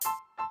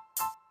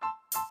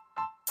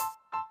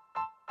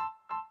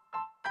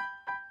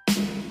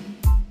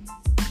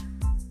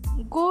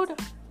Good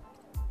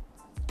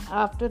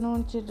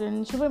afternoon,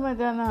 children. Shubha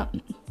Madhyana.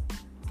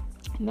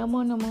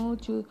 Namo Namo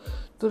to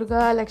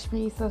Durga,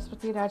 Lakshmi,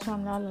 Saraswati,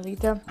 Rajamna,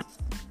 Lalita,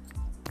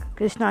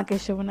 Krishna,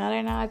 Keshav,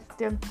 Narayana,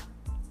 Aditya,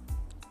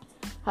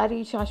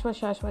 Hari,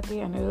 Shashwati,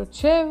 Anirudh,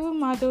 Shiv,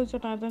 Madhav,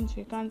 Janardhan,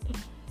 Shrikant,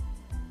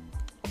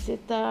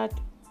 Siddharth.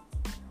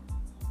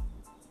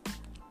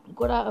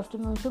 Good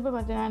afternoon, Shubha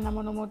Madhyana.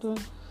 Namo Namo to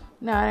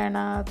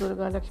Narayana,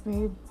 Durga,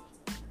 Lakshmi,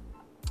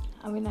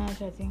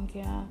 Avinash,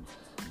 Ajinkya,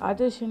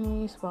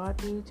 Adashini,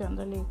 Swati,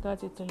 Chandralekha,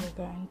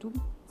 Chitralekha, and to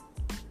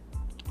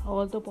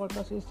all the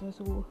podcast listeners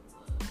who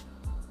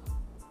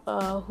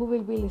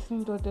will be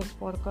listening to this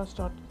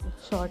podcast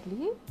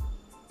shortly.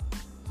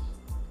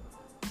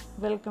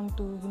 Welcome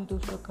to Hindu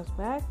Shlokas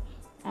back.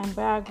 I'm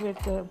back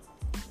to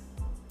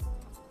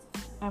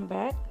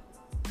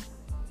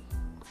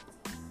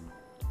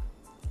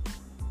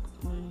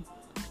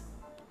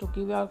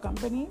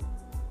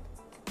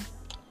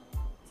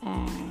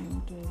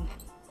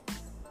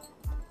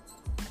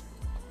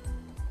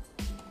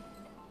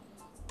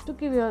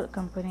give your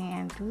company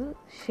and to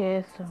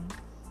share some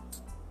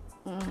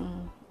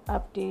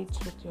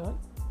updates with you all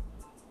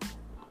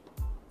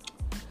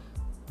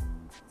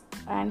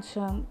and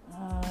some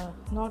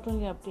not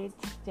only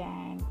updates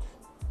and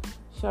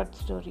short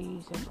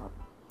stories and all.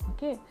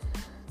 Okay,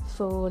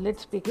 so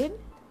let's begin.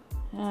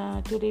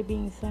 Today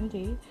being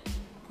Sunday,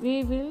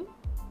 we will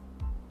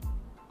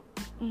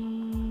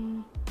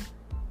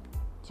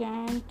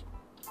chant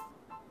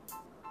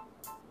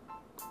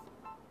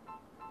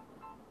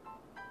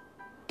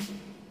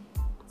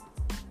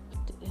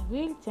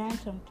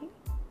something.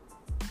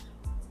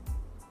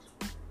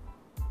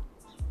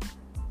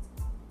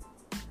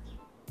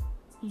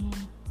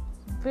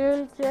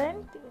 We'll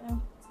chant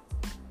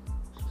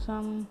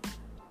some.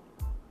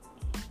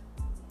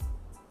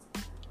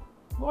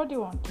 What do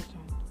you want to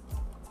chant?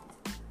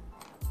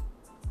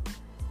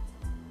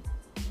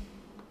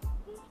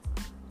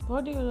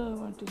 What do you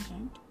want to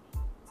chant?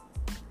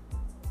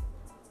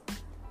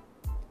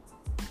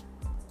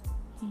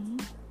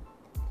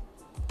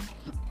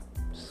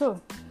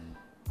 So,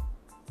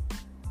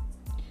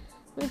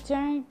 we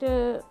chant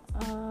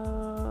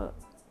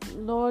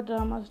Lord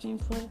Rama's name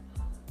for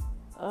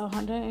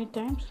 108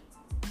 times.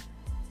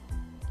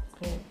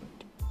 Very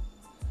good.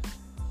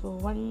 So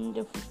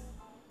wonderful.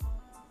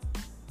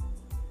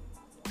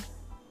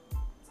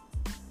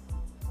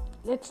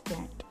 Let's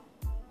chant.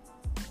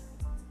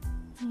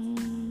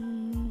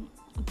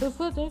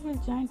 Before that, we'll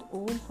chant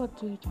Om for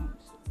 3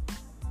 times.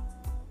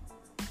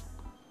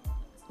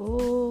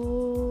 Om.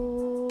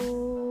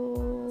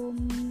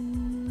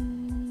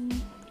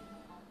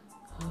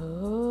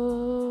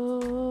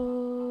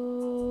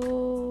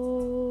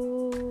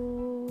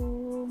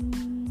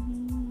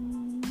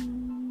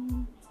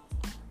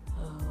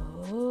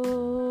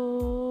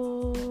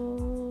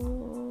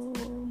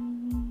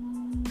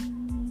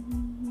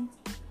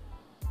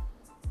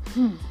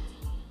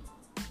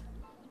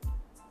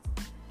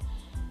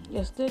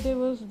 Yesterday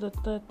was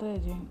Dattatreya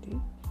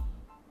Jayanti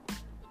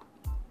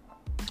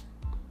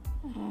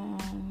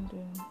and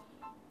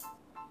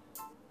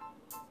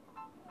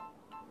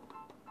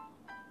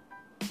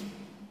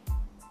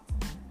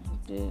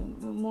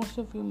most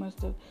of you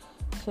must have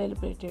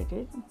celebrated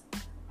it.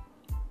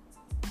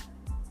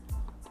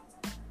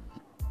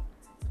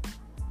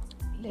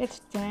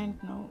 Let's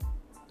chant now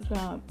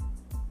Ram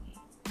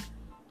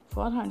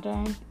for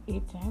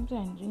 108 times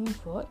and Ring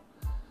for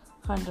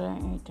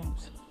 108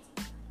 times.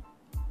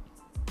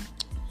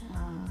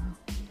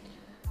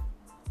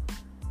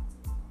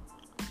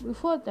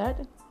 Before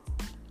that,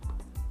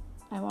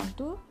 I want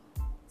to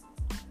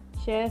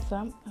share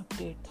some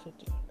updates with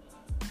you.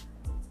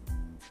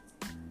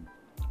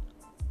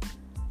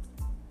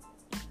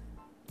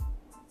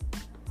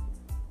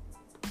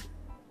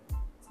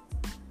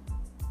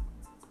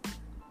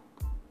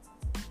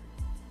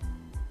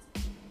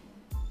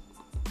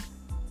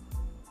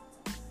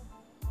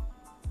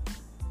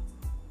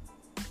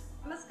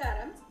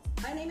 Namaskaram.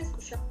 My name is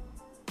Kusha.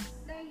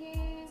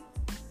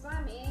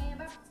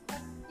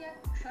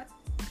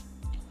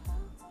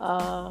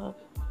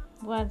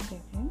 One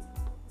second.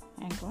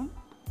 Hang on.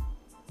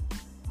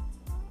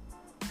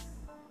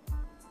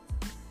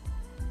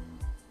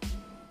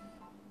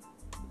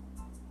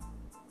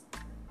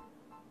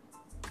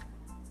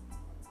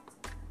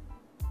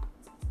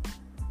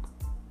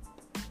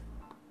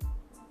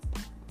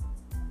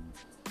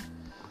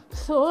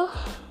 So,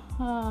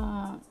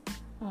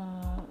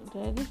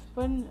 there is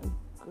one,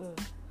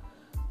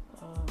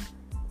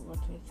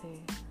 what we say,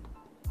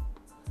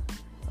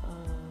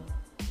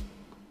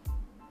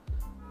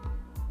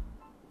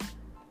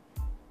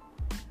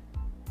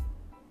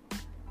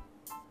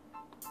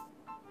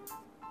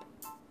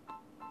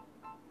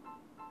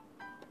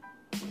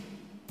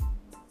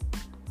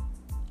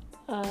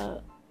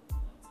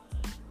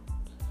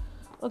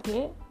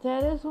 okay,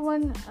 there is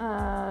one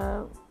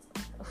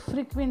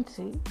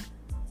frequency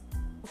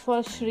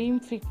for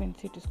Shreem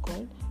frequency, it is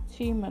called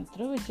Shreem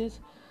mantra, which is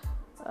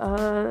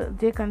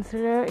they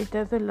consider it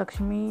as a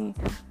Lakshmi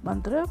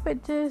mantra,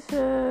 which is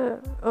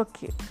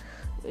okay.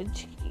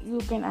 which you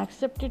can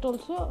accept it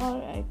also,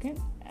 or I can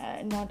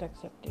not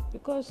accept it,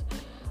 because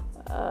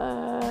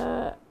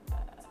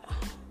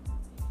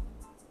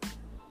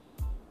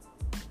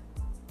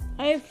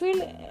I feel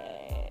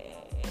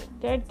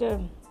that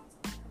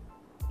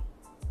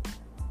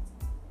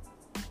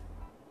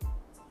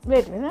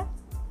wait a minute.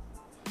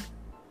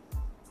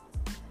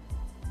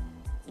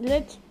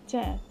 Let's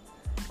check.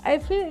 I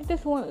feel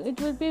it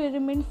will be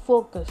remain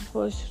focused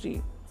for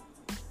Shri.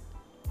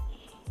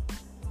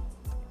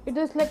 It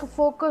is like a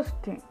focused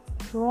thing.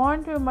 If you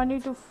want your money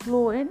to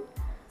flow in,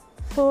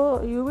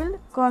 so you will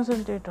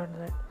concentrate on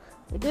that.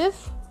 It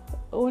is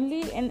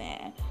only an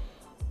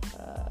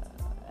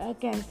I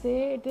can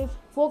say it is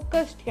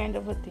focused kind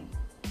of a thing.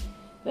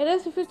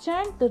 Whereas if you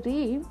chant the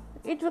Reem,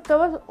 it will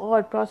cover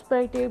all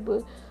prosperity.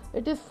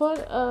 It is for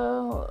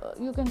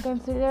you can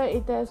consider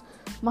it as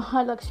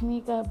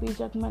Mahalakshmi ka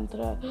बीजक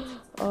mantra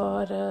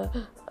और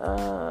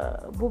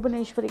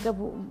Bhubaneswari ka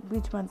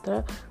बीज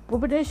mantra.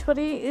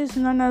 Bhubaneswari is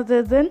none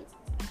other than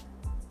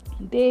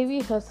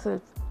Devi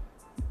herself.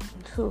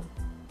 So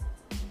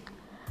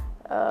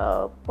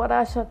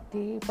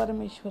Parashakti,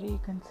 Parameshwari, you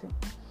can say.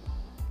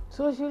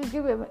 So she will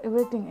give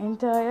everything,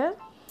 entire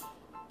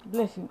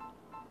blessing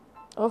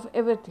of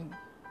everything.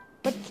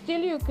 But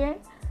still you can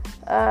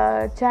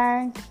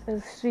chant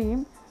a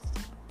stream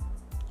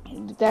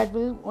that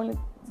will only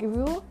give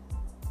you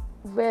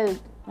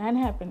wealth and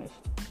happiness.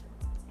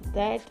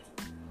 That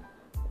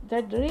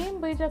dream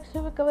by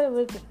Jaksha will cover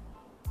everything.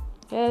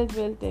 Health,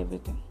 wealth,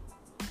 everything.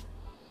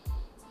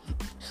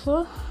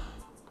 So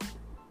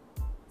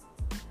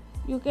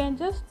you can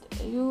just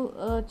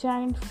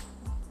chant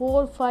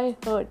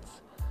 4-5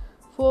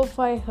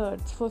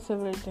 hertz for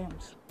several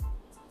times.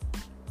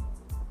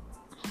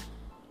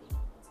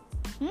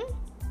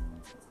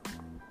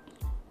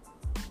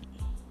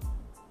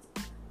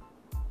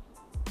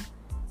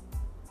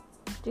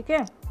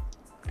 Okay.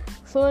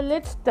 So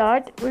let's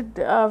start with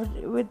this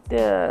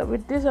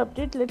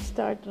update. Let's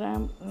start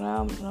Ram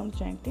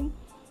chanting.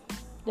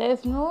 There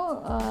is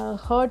no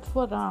hurt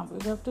for Ram.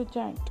 You have to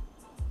chant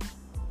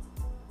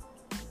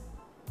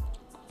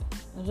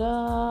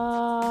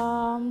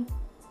Ram,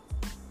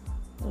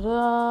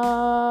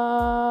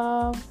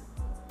 Ram,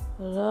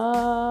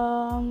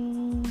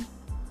 Ram,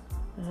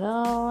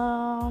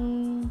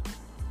 Ram,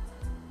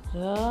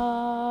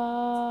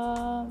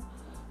 Ram.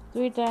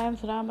 3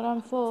 times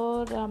Ram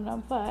 4,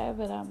 Ram 5,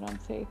 Ram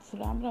 6,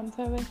 Ram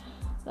 7,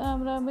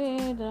 Ram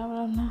 8, Ram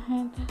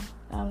 9,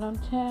 Ram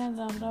 10,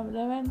 Ram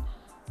 11,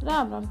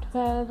 Ram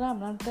 12,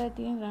 Ram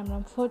 13,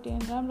 Ram 14,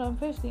 Ram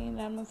 15,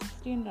 Ram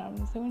 16, Ram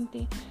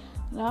 17,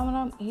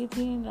 Ram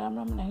 18, Ram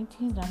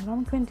 19,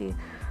 Ram 20,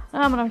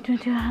 Ram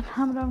 21,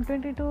 Ram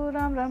 22,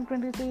 Ram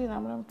 23,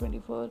 Ram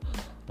 24,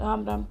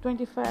 Ram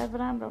 25,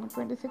 Ram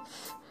 26,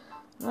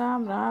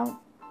 Ram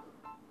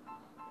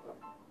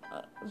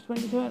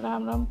 27,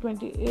 Ram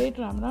 28,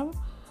 Ram 29,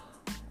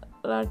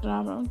 Ram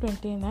 30,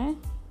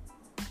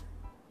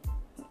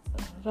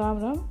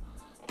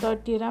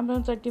 Ram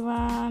 31,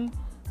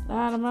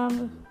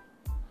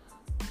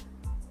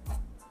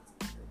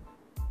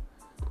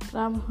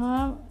 Ram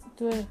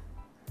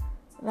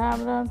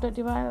 12, Ram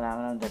 31,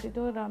 Ram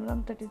 32,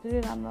 Ram 33,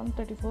 Ram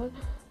 34,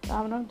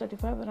 Ram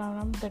 35,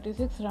 Ram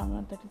 36,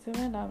 Ram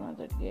 37, Ram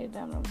 38,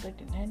 Ram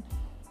 39,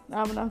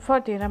 Ram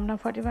 40, Ram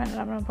 41,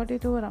 Ram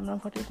 42, Ram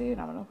 43,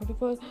 Ram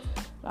 44,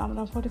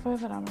 Ram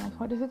 45, Ram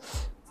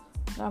 46,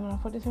 Ram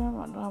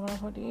 47, Ram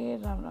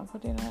 48, Ram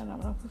 49,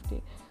 Ram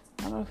 50,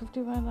 Ram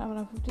 51,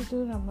 Ram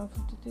 52, Ram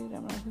 53,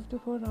 Ram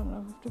 54,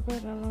 Ram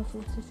 55, Ram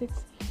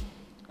 56,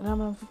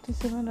 Ram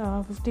 57,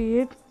 Ram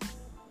 58,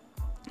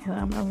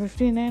 Ram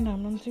 59,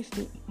 Ram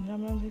 60,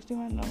 Ram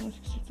 61, Ram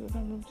 62,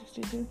 Ram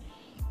 62,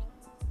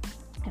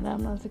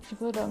 Ram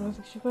 64, Ram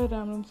 65,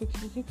 Ram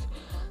 66,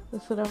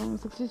 Ram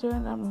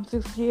 67, Ram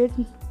 68,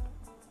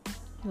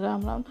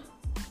 Ram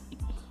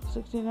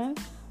 69,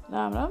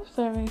 Ram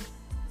 70,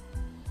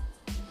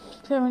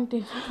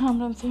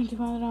 Ram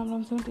 71,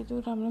 Ram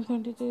 72, Ram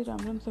 73, Ram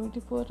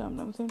 74,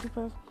 Ram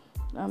 75,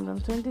 Ram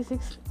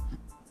 76,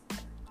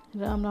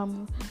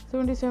 Ram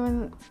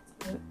 77,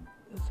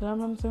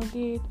 Ram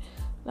 78,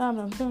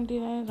 Ram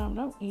 79,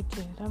 Ram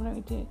 80, Ram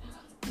 80,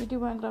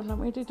 81,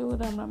 Ram 82,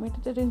 Ram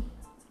 83,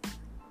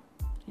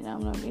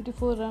 Ram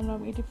 84,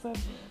 Ram 85,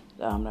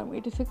 Ram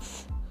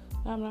 86,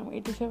 Ram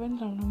 87,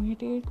 Ram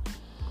 88,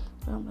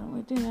 Ram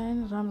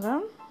 89, Ram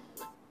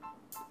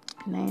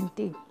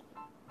 90.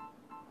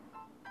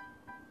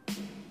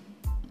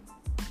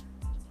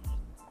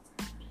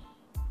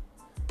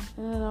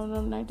 Ram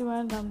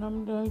 91, Ram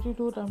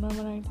 92, Ram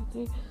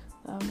 93,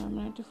 Ram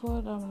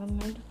 94, Ram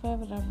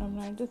 95, Ram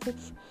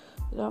 96,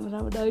 Ram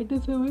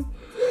 97,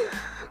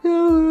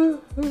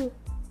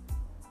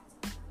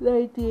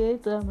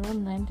 98, Ram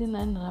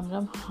 99,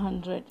 Ram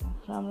 100,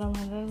 Ram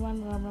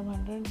 101, Ram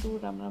 102,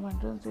 Ram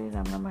 103,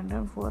 Ram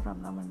 104, Ram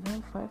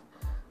 105,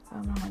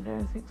 Ram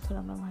 106,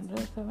 Ram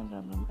 107,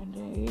 Ram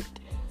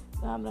 108,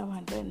 Ram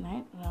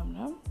 109,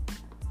 Ram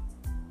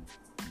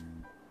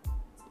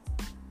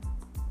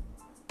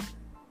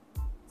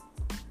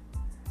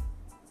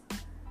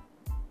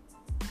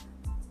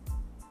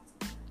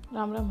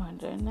Ram Ram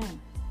 109.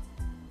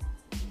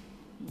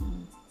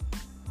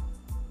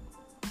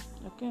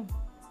 Okay.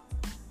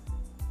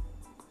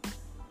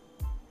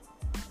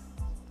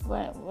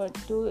 What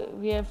do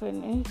we have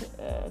finished?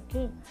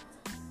 Okay.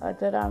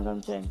 The Ram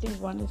Ram chanting,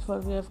 one is for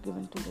we have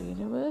given to the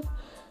universe.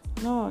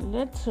 No,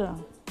 let's.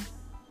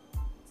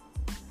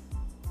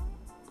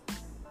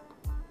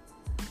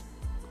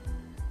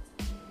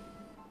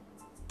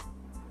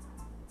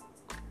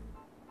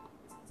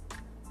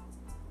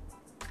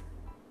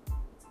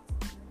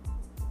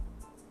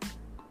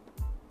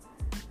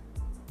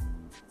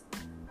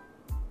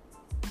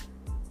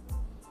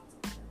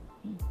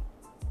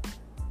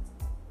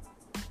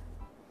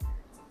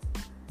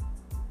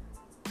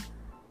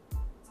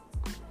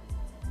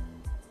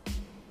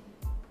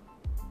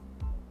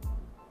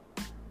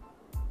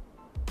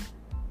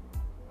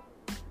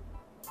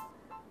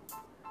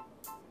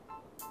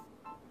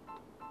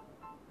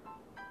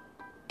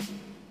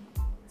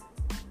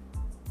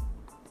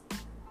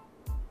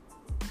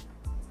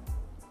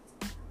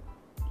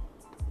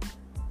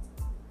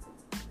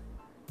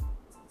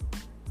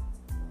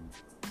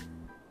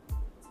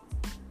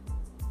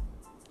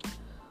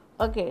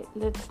 Okay,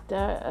 let's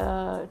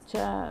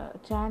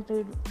chant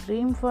a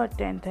dream for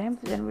 10 times,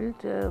 then we'll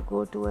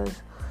go to a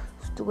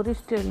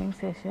storytelling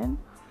session.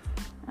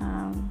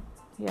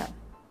 Yeah,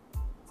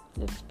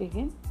 let's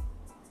begin.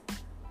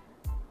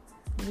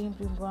 Dream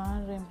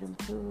 1, Dream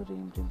 2,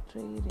 Dream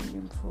 3,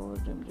 Dream 4,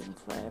 Dream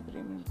 5,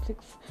 Dream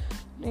 6,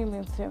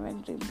 Dream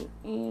 7, Dream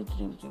 8,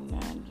 Dream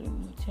 9,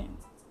 Dream 10.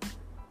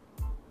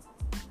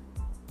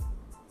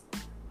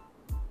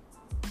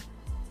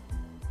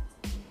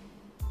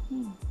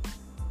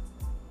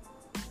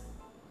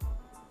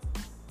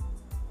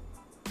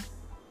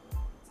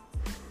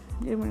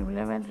 Dream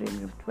 11,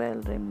 Dream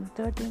 12, Dream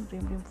 13,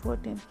 Dream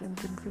 14, Dream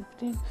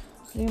 15,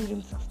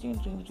 Dream 16,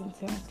 Dream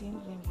 17,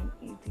 Dream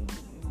 18,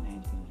 Dream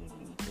 19,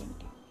 Dream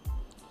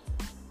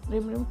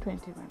 20. Dream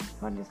 21.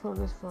 One is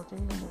always for the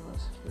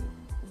universe.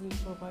 We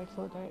provide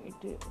so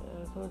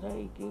that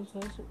it gives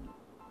us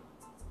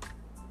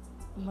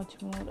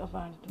much more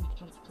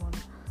abundance, much more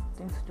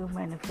things to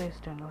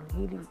manifest and all,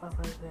 healing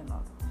powers and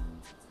all.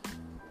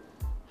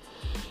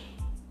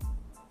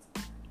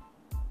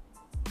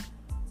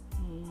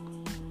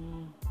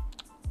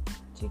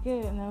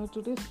 Okay, now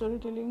today's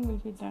storytelling will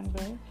be done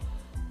by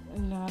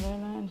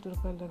Narayana and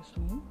Durga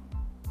Lakshmi.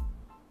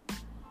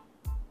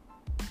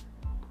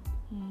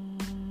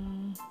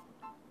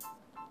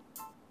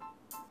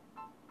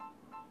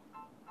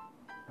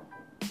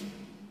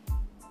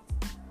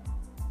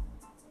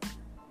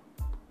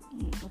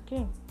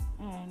 Okay,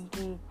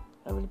 and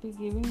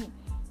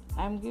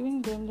I'm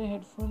giving them the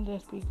headphone, the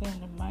speaker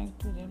and the mic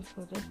to them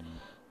so that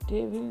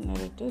they will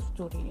narrate a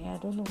story. I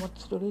don't know what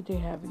story they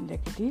have in the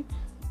kitty.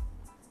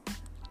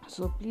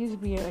 So please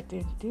be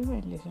attentive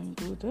and listen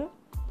to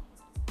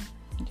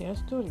their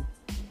story.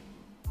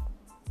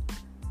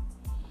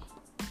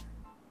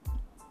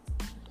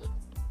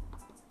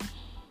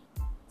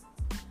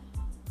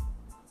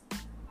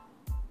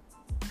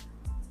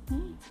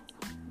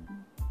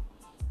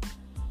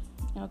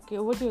 Okay,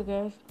 over to you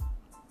guys.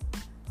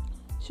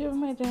 Shiv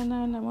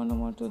Maitana, Namo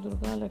Namo to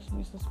Durga,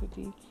 Lakshmi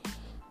Saraswati,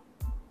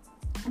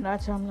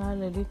 Rachamla,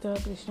 Lalita,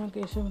 Krishna,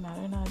 Keshav,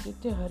 Narayana,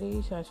 Aditya,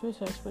 Hari, Shashwat,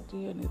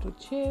 Saraswati,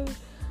 Anirudh Shiv,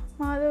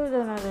 Madhav,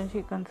 Janardhan,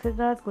 Shrikant,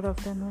 Siddharth. Good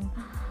afternoon,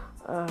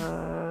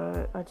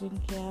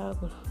 Ajinkya.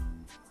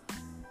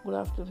 Good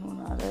afternoon,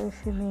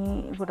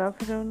 Arashini. Good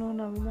afternoon,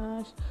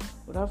 Avinash.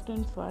 Good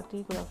afternoon,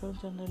 Swati. Good afternoon,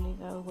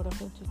 Chandralekha. Good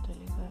afternoon,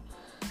 Chitralekha.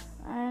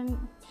 And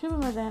Shiv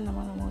Madan,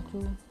 Namo Namo to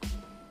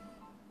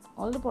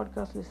all the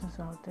podcast listeners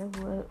out there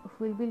who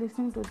will be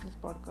listening to this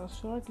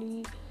podcast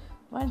shortly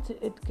once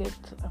it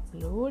gets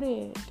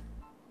uploaded.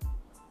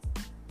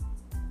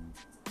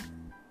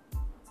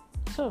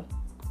 So,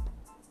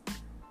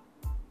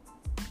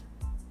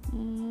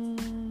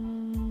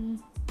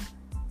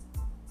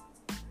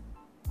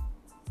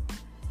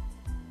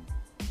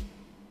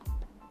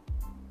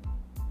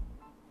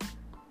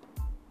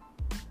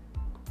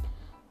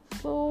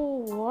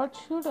 what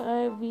should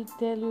we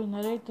tell you?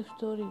 Narrate the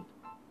story.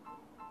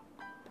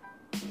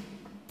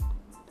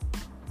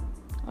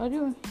 Are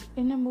you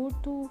in a mood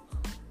to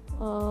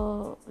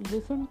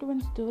listen to a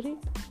story?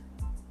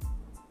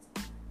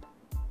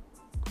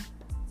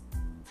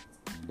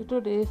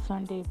 Today is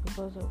Sunday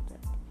because of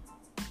that.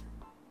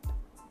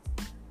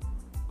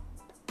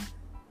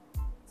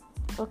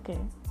 Okay.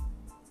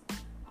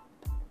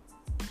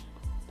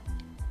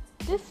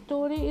 This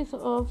story is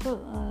of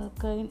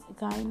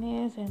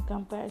kindness and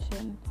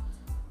compassion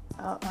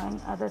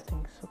and other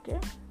things. Okay.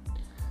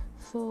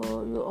 So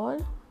you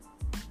all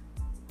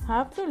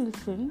have to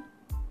listen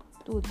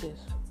to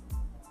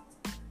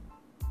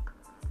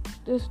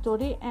this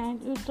story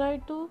and you try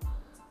to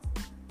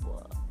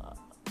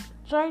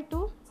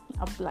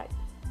apply.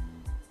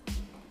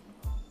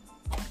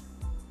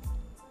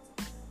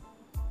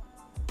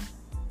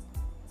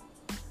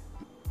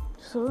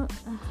 So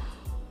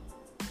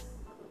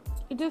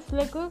it is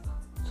like a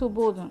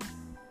Subodhan.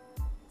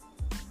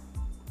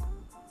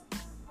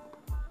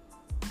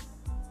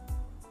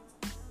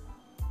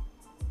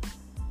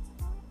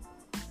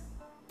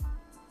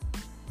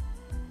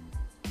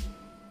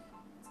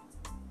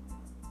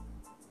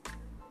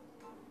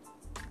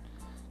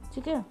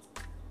 ठीक है.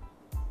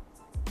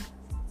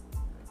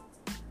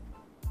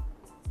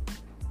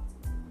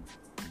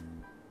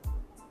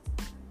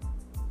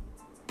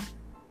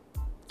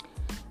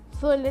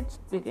 So let's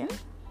begin.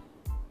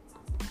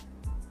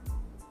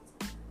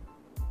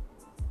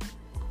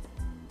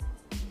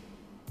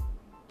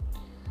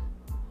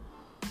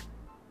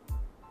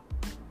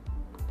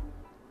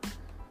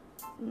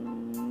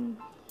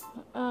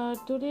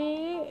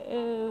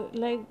 Today,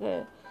 like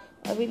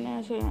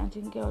Avinash and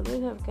Ajinkya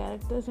always have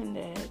characters in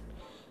their head.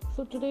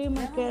 So today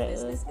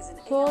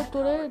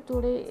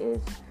today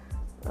is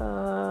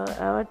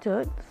our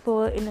turn.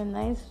 So in a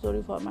nice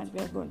story format, we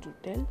are going to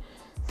tell.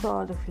 So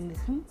all of you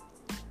listen.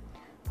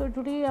 So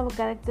today our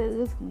character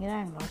is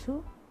Meera and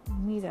Vasu.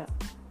 Meera.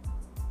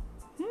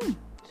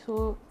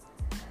 So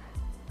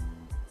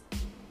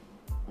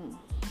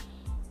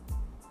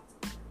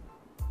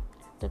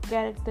the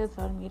characters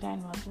are Meera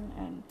and Vasu,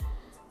 and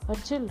her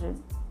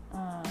children.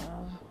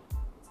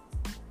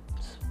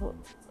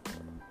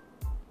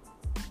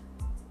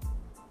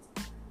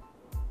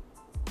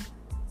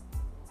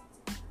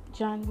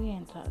 Janvi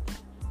and Radha.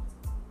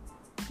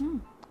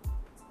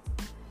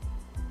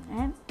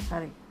 And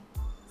Hari.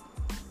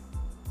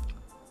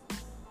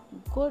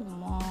 Good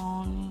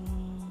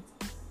morning.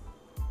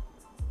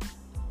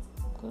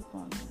 Good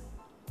morning.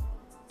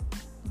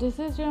 This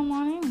is your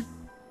morning?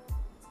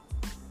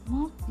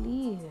 No,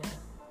 please.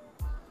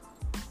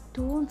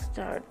 Don't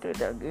start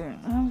it again.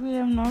 We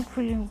are not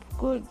feeling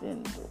good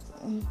in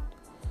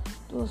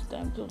those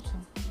times also.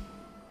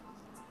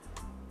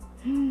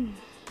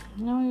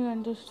 Now you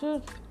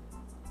understood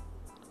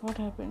what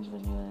happens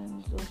when you are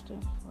in those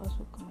times.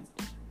 Also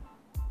connected.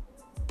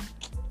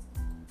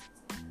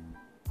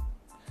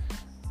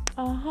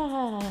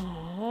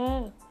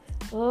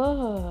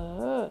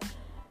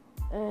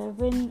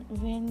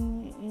 When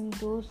in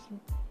those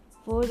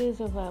 4 days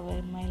of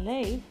my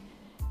life,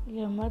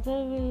 your mother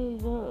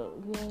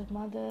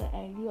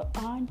and your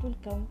aunt will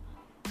come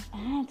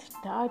and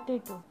start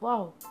it.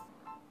 Wow!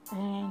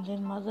 And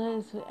then mother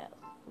is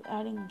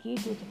adding ghee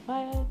to the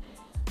fire.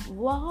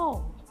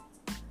 Wow!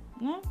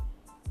 Yeah?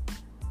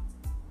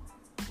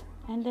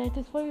 And that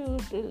is why you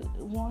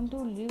want to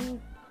live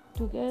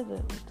together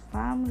with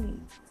family.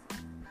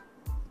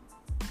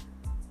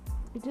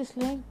 It is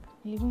like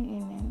living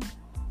in a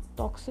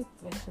toxic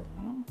vessel,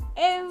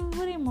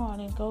 Every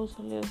morning,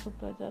 Kausalya,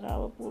 Suprata,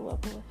 Rava, Purva,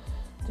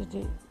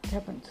 it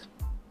happens.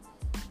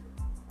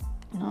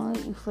 Now,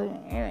 if I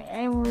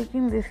am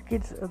waking these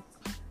kids up,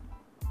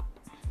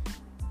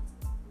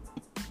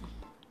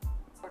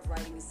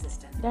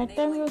 that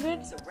time you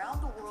get,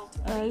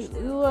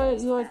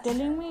 you are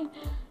telling me,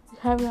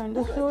 have you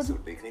understood?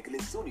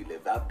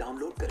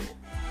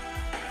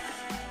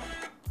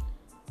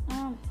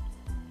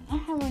 I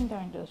haven't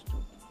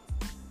understood.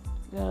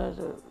 There are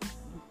the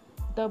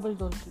double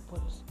dolki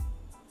policy.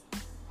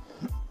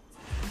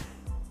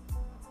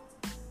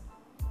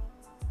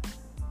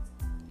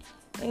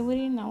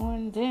 Every now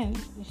and then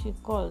she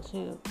calls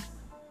you,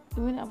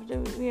 even after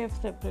we have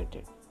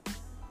separated.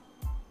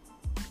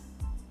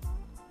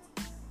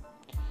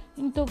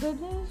 In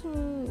togetherness,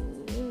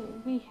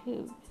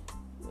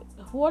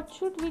 what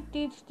should we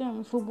teach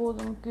them?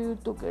 Subodham,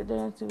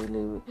 togetherness, we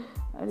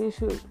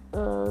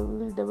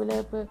will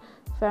develop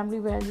family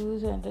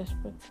values and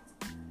respect.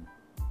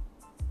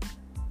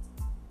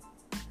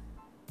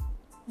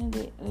 And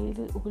the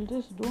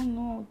elders don't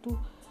know to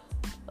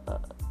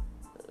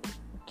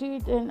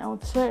treat an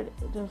outside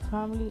the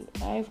family.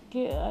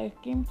 I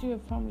came to your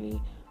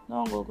family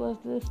long ago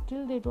because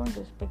they don't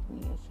respect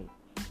me as a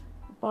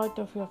part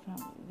of your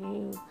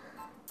family.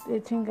 They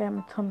think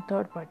I'm some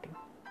third party.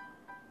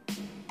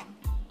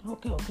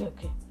 Okay.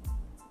 Okay.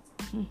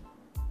 Maybe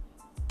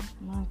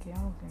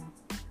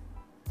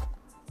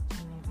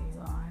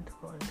your aunt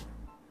called,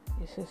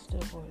 your sister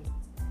called.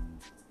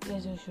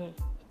 As usual,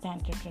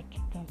 don't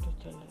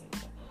चल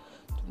रहेगा.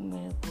 तुम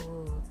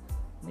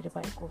मेरे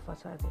भाई को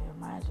फंसा दिया,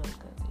 माया जल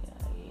कर दिया,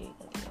 ये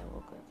कर दिया, वो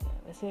कर दिया.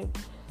 वैसे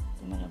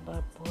तुम्हारा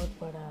बाप बहुत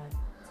बड़ा है,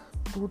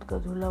 दूध का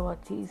धुला हुआ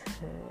चीज़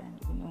है.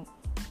 एंड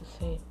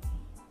उसे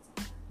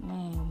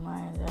मैं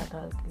माया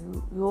डाल के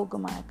योग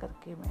माया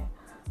करके मैं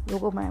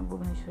लोगों माया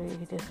भुवनेश्वरी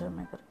हितेश्वर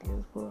में करके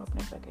उसको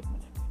अपने पैकेट में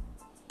रखे.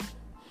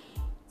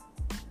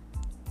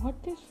 What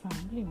is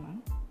family, man?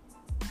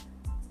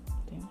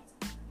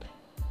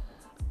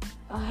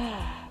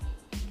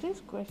 This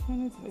question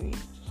is very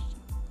interesting.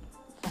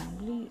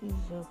 Family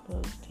is a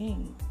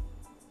thing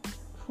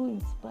who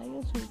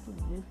inspires you to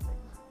live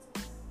life.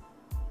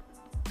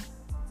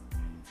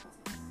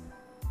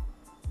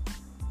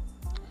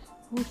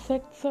 Who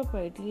sets up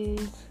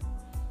ideas,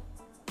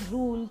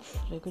 rules,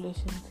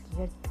 regulations,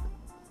 yet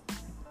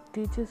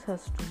teaches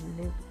us to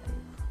live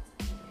life.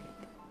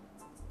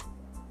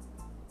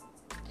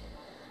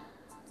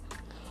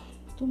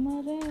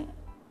 तुम्हारे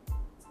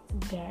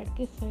dad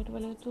के side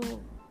वाले तो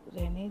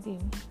रहने दी.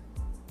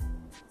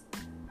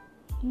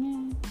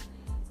 मैं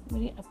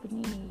मेरी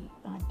अपनी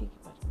aunty की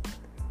बात करती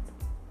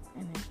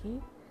हूँ कि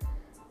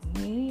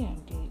मेरी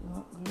आंटी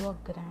योर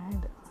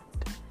ग्रैंड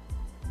आंट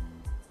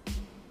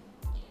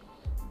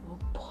वो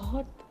बहुत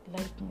बहुत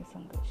लाइफ में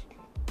संघर्ष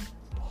किया,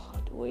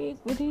 बहुत। वो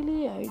एक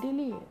रियली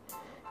आइडियली है।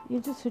 ये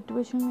जो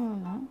सिचुएशन में हो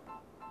ना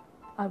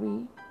अभी,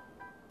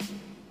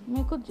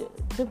 मेरे को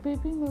जब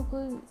भी मेरे को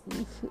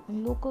इस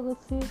लोगों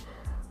से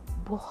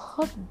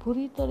बहुत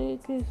बुरी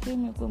तरीके से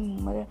मेरे को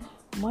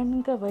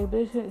मन का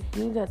वाइब्रेशन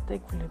हिल जाता है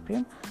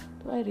इक्विलिब्रियम,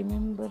 तो I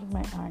remember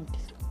my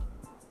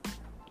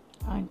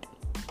aunt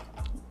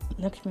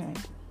Lakshmi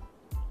aunty.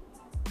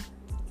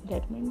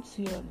 That means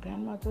your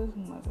grandmother's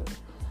mother,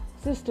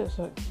 sister,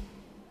 sorry.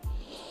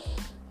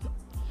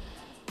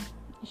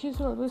 She used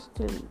to always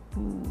tell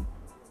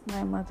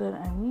my mother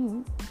and me,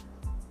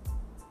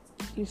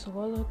 it's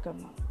all her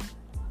karma.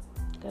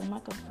 Karma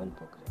ka phal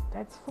bhog rahe.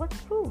 That's what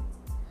true.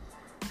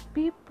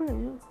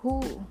 People who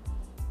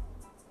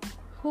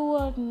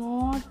are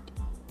not,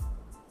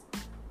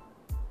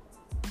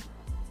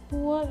 who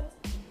are,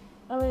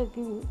 I will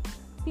give you,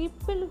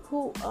 people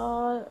who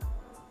are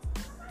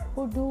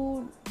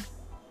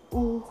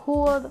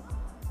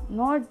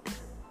not,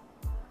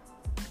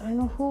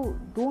 who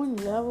don't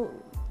love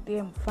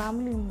their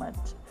family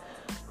much,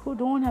 who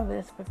don't have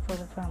respect for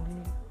the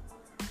family,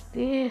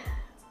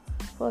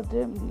 for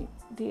them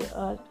they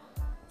are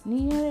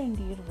near and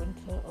dear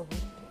ones are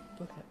always there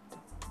to help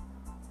them.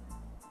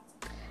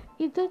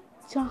 इधर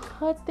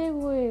चाहते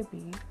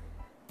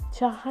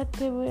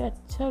हुए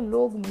अच्छा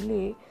लोग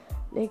मिले,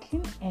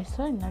 लेकिन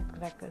ऐसा नट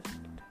crackers,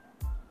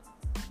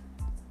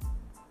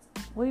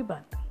 वही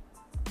बात।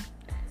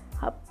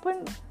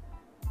 अपन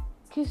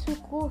किसी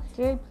को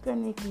हेल्प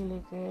करने के लिए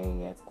गए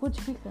या कुछ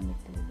भी करने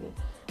के लिए गए,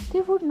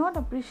 they would not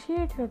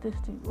appreciate your this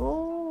thing.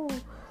 Oh,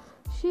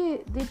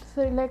 it's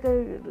like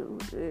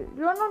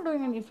you are not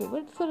doing any favor,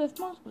 it's a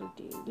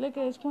responsibility, like a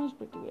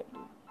responsibility we are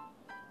doing.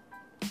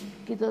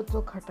 किधर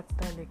तो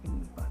खटकता है, लेकिन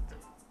ये बात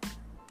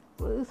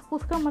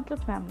उसका मतलब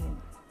फैमिली नहीं।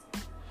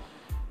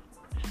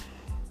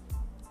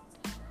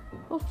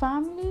 वो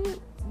फैमिली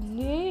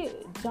ये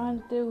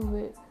जानते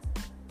हुए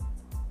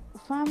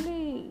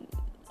फैमिली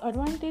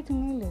एडवांटेज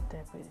नहीं लेता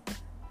है। फिर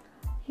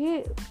ये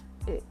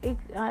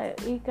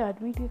एक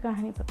आदमी की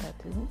कहानी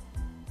बताती हूँ।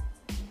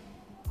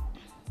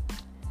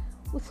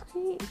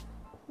 उसकी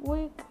वो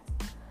एक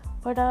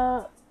बड़ा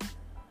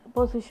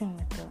पोजीशन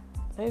में था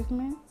लाइफ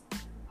में,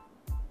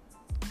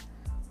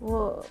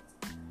 वो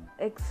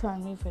एक्स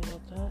आर्मी फेलो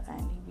था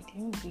and he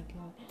became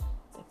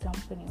the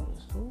company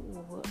also.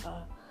 वो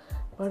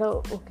बड़ा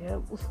हो गया,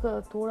 उसका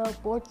थोड़ा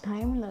बहुत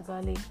टाइम लगा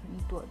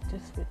लेकिन to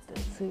adjust with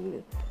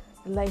civil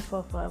life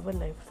of our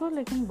life, तो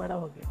लेकिन बड़ा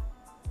हो गया।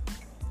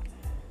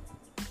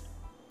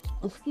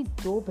 उसकी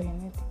 2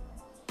 बहनें थी।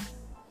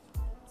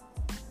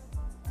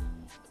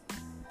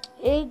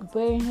 एक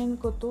बहन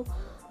को तो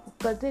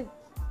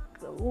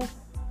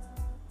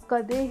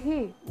कदे ही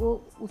वो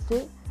उसे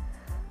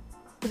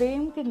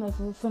प्रेम के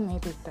नजर से नहीं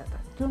देखता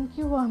था,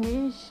 क्योंकि वो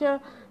हमेशा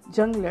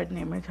जंग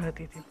लड़ने में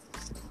चाहती थी।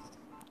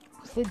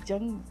 उसे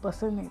जंग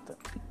पसंद नहीं था।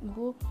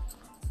 वो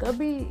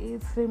कभी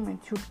इससे मैं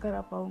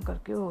छुटकारा पाऊँ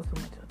करके वो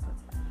समझता था,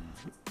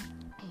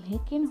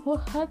 लेकिन वो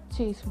हर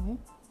चीज़ में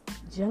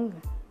जंग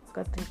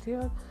करती थी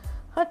और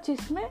हर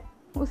चीज़ में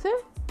उसे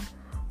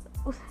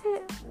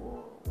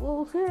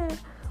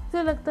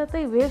लगता था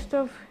वेस्ट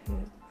ऑफ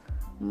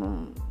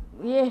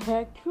ये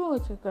है, क्यों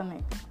उसे करने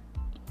का।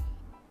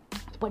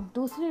 पर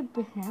दूसरी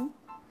बहन,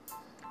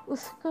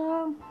 उसका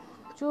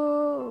जो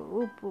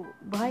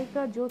भाई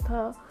का जो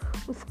था,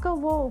 उसका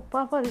वो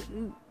पापा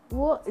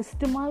वो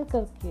इस्तेमाल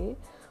करके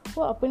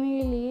वो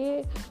अपने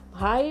लिए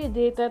भाई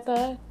देता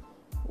था,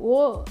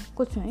 वो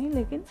कुछ नहीं,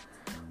 लेकिन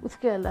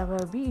उसके अलावा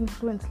भी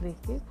इन्फ्लुएंस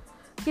लेके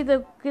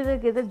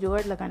किधर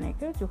जुगाड़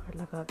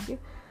लगा के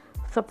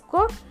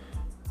सबको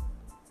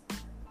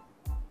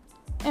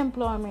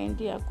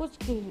एम्प्लॉयमेंट या कुछ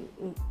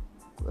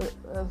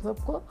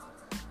सबको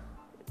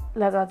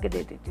लगा के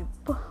देती थी।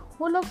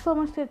 वो लोग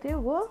समझते थे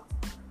वो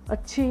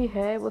अच्छी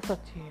है, वो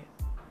सच्ची है,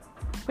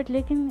 बट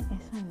लेकिन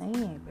ऐसा नहीं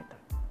है बेटा।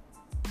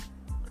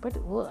 बट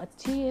वो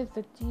अच्छी है,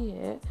 सच्ची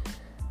है,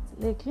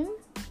 लेकिन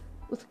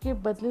उसके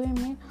बदले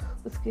में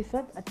उसके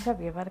साथ अच्छा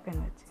व्यवहार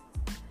करना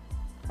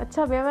चाहिए।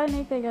 अच्छा व्यवहार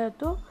नहीं किया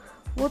तो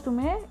वो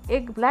तुम्हें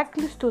एक ब्लैक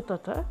लिस्ट होता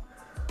था,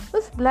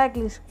 उस ब्लैक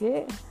लिस्ट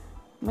के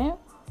में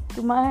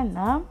तुम्हारा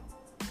नाम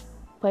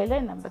पहले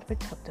नंबर पे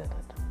छप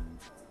जाता था,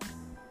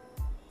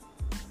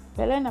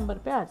 पहले नंबर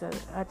पे आ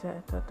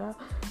जाता था।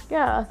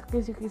 क्या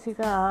किसी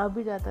का आ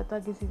भी जाता था,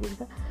 किसी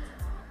का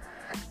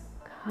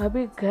आ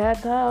भी गया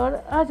था और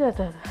आ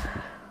जाता था,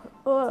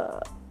 और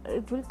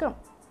इट विल कम,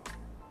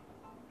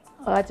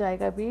 आ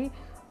जाएगा भी,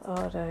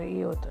 और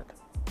ये होता था।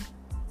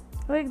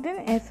 और एक दिन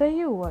ऐसा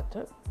ही हुआ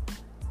था,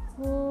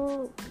 वो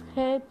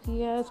हेल्प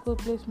किया, उसको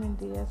प्लेसमेंट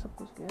दिया, सब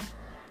कुछ किया,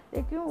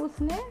 लेकिन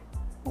उसने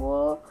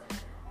वो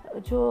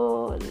जो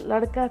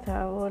लड़का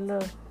था, वो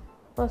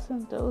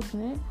पसंद था,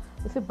 उसने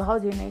उसे भाव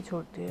देना ही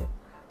छोड़ दिया,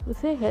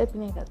 उसे हेल्प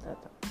नहीं करता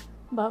था।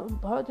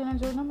 भाव देना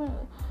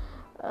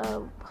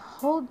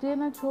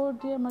छोड़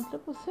दिया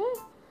मतलब उसे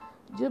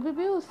जब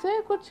भी उससे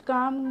कुछ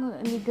काम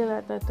निकल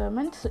आता था,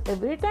 मीन्स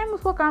एवरी टाइम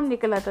उसको काम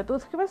निकल आता था,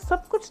 उसके पास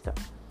सब कुछ था,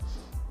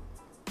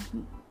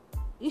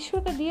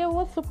 ईश्वर का दिया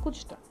हुआ सब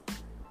कुछ था,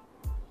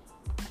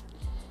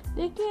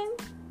 लेकिन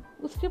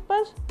उसके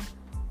पास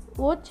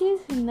वो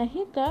चीज़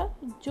नहीं था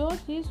जो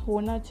चीज़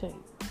होना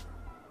चाहिए।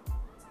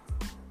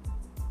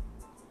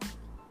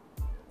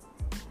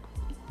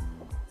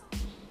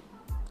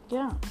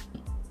 क्या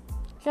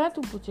क्या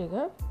तू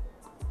पूछेगा?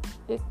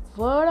 एक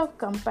वर्ड ऑफ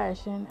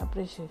कंपैशन,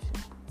 अप्रिशिएशन,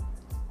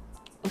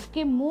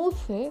 उसके मुंह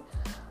से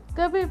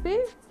कभी भी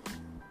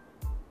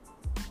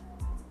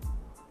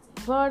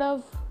वर्ड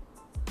ऑफ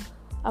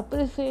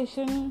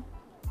अप्रिसिएशन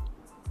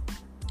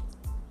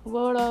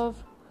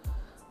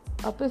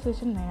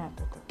नहीं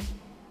आता था।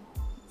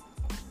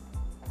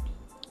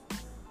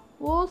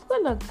 वो उसको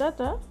लगता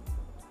था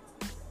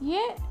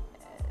ये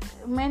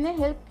मैंने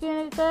हेल्प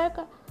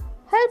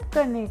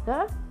करने का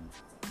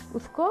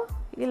उसको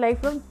ये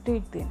लाइफ लॉन्ग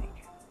ट्रीट देने के,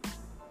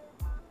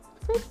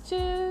 which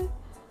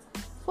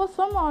for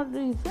some odd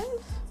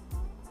reasons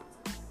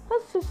her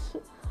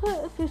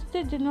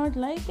sister did not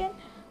like, and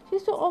she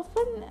so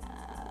often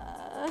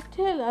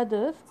tell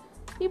others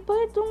कि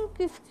भाई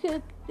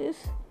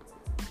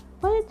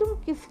तुम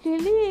किसके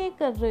लिए ये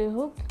कर रहे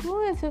हो, क्यों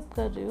ऐसे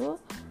कर रहे हो,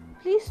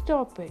 प्लीज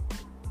स्टॉप इट।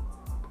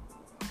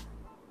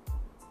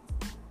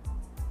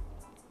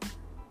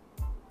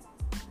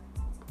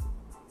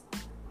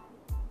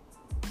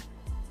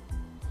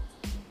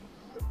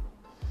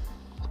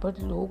 बट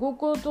लोगों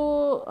को तो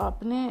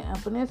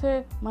अपने से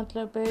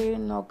मतलब है,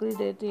 नौकरी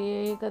देती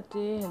है, ये करती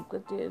है, हेल्प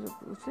करती है,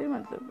 उससे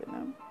मतलब है ना।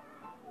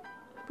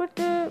 बट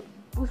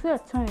उसे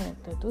अच्छा नहीं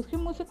लगता, तो उसके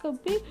मुँह से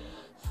कभी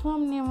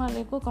सामने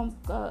वाले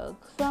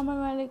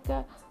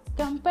का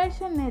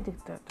कंपैशन नहीं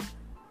दिखता था।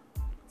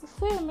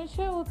 उससे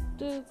हमेशा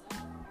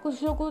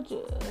कुछ ना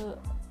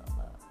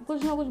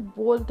कुछ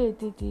बोल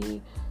देती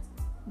थी।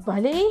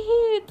 भले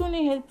ही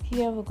तूने हेल्प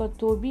किया होगा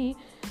तो भी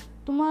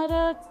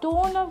तुम्हारा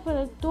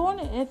टोन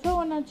ऐसा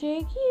होना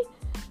चाहिए कि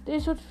दे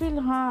शुड फील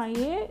हाँ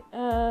ये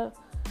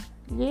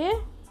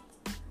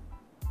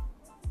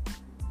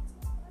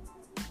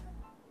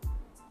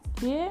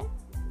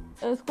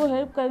इसको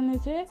हेल्प करने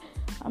से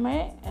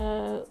हमें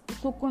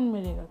सुकून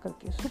मिलेगा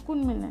करके,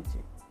 सुकून मिलना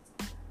चाहिए।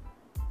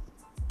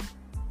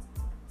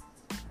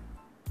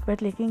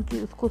 बट लेकिन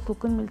कि उसको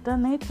सुकून मिलता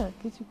नहीं था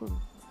किसी को।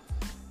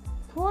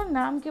 वो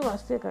नाम के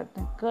वास्ते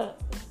करते हैं,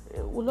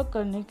 वो लोग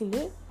करने के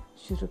लिए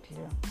शुरू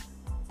किया।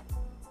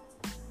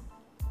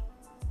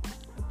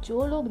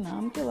 जो लोग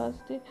नाम के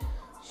वास्ते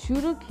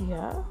शुरू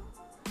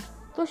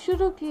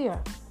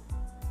किया,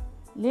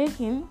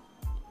 लेकिन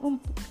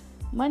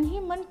मन ही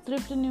मन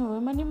तृप्त नहीं हुए।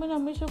 मन ही मन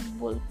हमेशा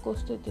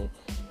कोसते थे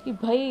कि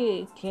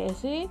भाई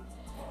कैसे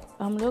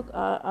हम लोग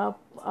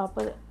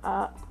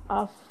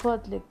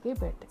आफत लेके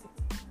बैठ गए।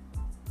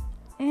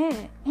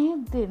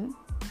 एक दिन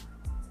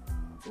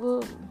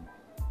वो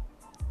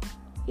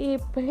ये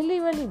पहली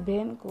वाली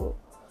बहन को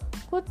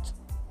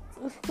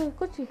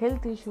कुछ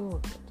हेल्थ इशू हो गया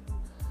था,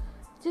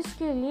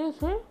 जिसके लिए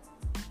उसे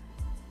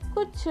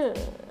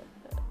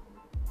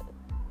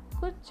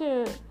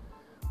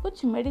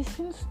कुछ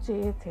मेडिसिन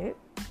चाहिए थे,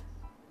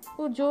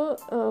 वो जो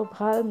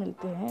बाहर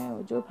मिलते हैं,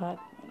 वो जो बाहर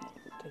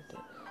मिलते थे।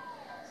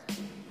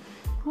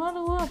 और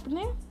वो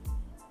अपने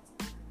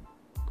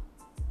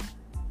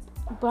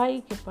भाई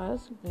के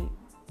पास गई।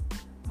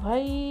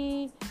 भाई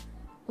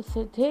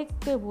उसे देख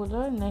के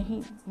बोला,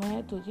 नहीं,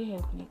 मैं तुझे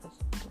हेल्प नहीं कर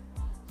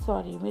सकता,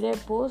 सॉरी, मेरा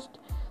post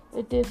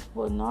it is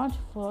not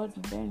for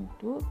main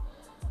to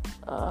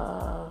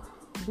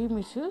be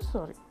misuse,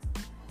 sorry.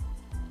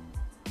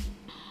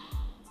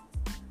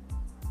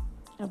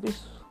 अभी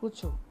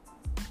सोचो,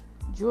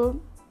 जो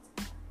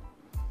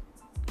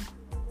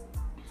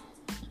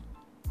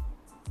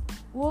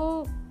वो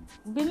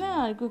बिना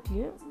आर्ग्यू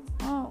किए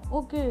हाँ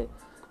ओके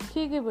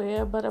ठीक है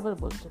भैया, बराबर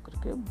बोल तो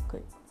करके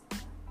गई।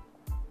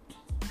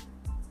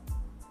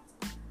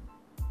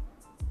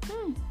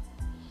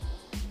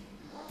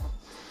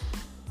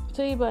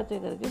 सही बातें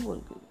करके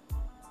बोल गई।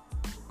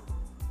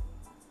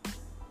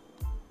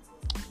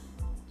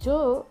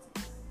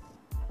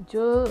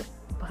 जो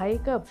भाई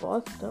का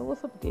बॉस था वो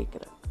सब देख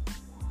रहा था,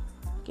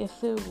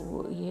 कैसे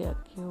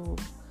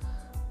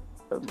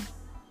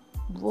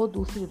वो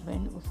दूसरी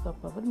बहन उसका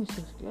पावर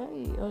मिसयूज किया,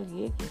 और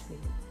ये कैसे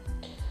है,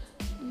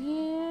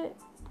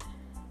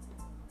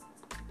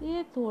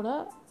 ये थोड़ा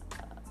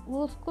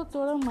वो उसको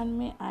थोड़ा मन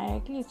में आया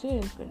कि इसे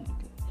हेल्प करने के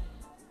लिए।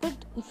 बट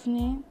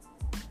उसने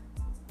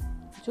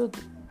जो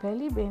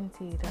पहली बहन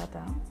थी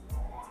राधा,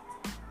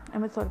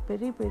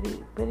 पहली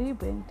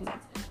बहन थी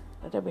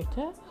राधा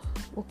बेटा,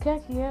 वो क्या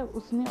किया,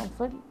 उसने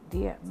ऑफर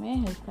दिया, मैं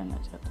हेल्प करना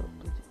चाहता हूँ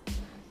तुझे,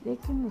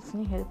 लेकिन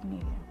उसने हेल्प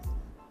नहीं लिया।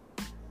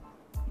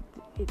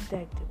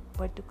 That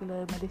particular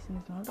medicine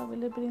is not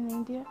available in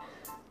India,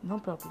 no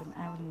problem,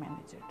 I will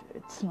manage it,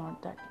 it's not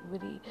that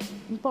very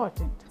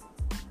important.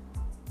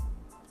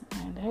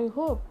 And I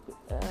hope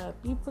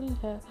people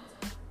have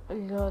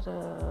your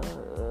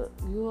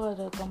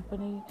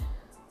company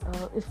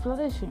is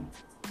flourishing.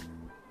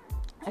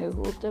 I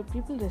hope that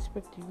people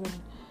respect you and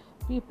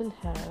people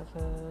have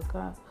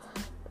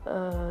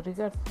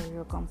regard for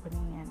your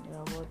company and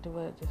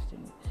whatever this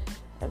thing,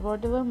 and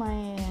whatever my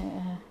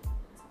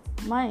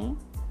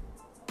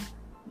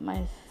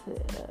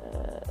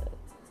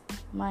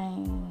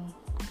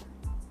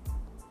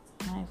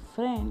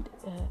friend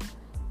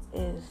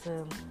is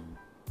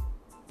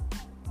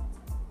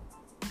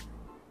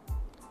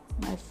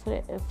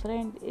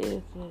friend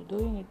is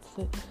doing it,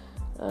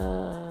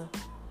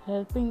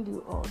 helping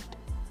you out.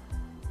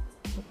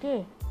 Okay,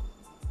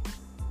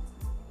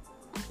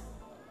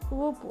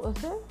 वो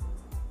उसे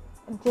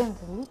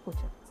generally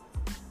पूछा,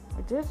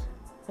 it is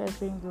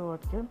helping you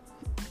out क्या?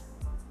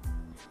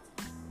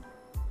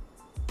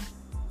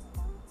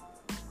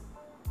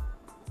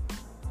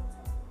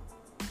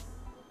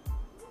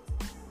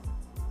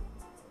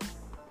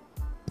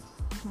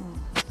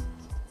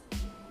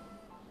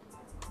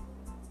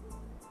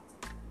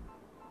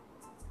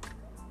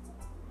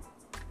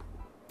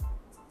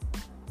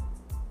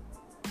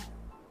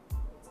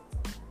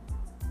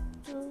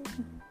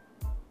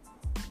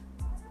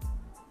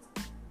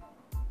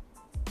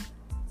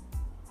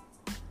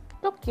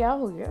 तो क्या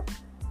हो गया?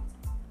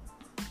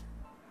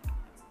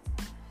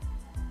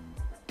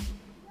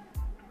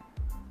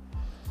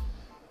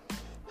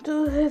 तो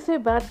ऐसे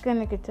बात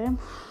करने के टाइम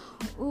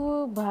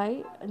वो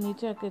भाई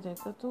नीचे आके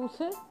देखा तो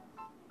उसे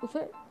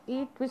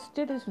he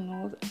twisted his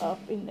nose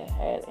up in the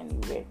hair and he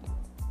went,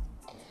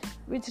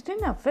 which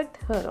didn't affect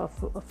her.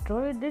 After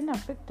all, it didn't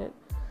affect her.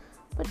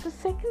 But the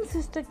second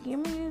sister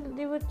came and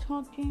they were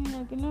talking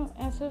like,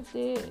 as if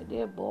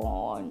they are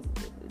born,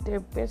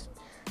 they're best,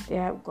 they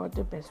have got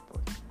the best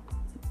bond.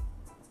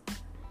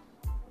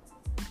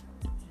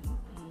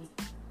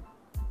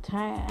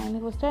 And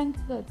it was thank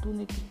God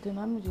तूने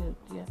कितना मुझे help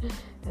किया.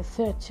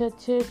 ऐसे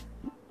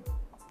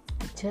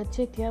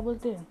अच्छे क्या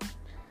बोलते हैं,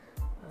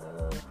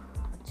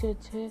 अच्छे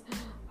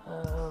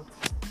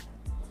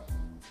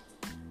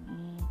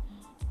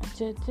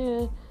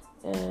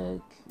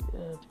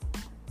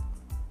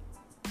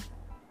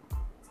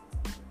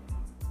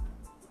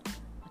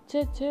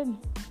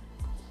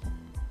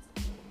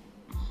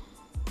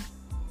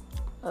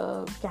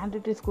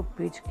कैंडिडेट्स को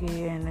भेज के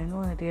and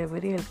they are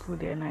very helpful,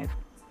 they are nice.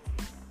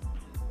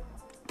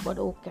 But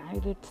वो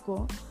कैंडिडेट्स को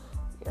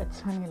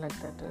अच्छा नहीं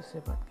लगता था उससे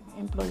बात करना,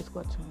 एम्प्लॉयज़ को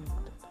अच्छा नहीं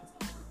लगता था.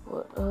 वो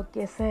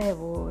कैसा है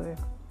वो,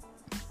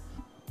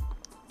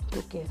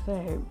 तो कैसा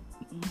है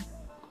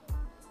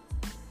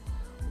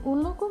उन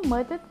लोगों को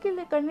मदद के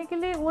लिए करने के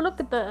लिए वो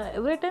लोग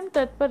एवरी टाइम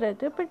तत्पर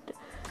रहते. बट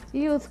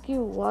ये उसकी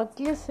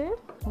वाक्य से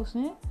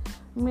उसने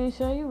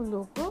हमेशा ही उन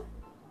लोगों को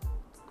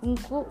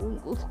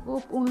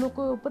उन लोगों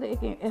के ऊपर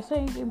एक ऐसा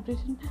एक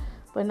इम्प्रेशन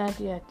बना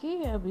दिया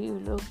कि अभी वो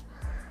लोग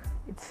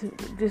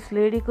जिस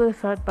लेडी को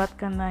साथ बात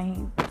करना ही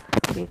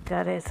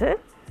बेकार ऐसे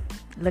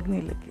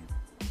लगने लगे.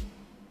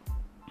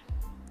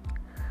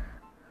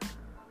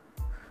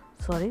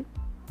 सॉरी,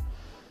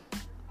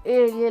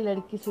 ये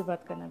लड़की से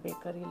बात करना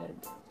बेकार, ये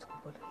लड़की उसको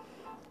बोले.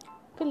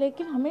 तो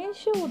लेकिन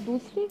हमेशा वो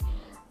दूसरी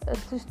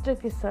सिस्टर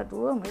के साथ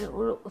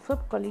वो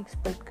सब कलीग्स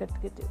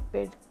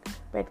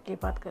बैठ के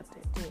बात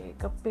करते थे,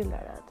 गप्पे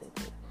लड़ाते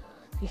थे,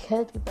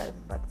 हेल्थ के बारे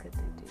में बात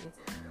करते थे.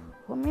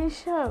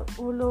 हमेशा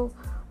वो लोग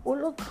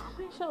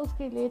हमेशा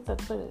उसके लिए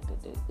तत्पर रहते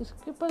थे.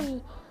 इसके पास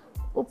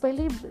वो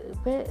पहली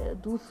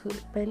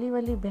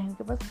वाली बहन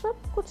के पास सब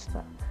कुछ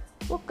था,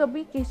 वो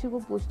कभी किसी को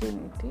पूछती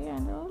नहीं थी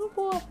एंड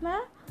वो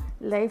अपना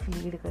लाइफ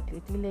लीड करती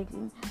थी.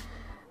 लेकिन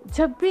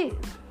जब भी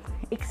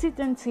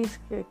एक्सीडेंसीज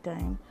के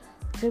टाइम,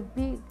 जब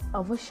भी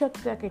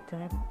आवश्यकता के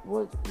टाइम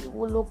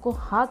वो लोग को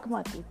हाक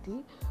मारती थी,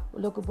 वो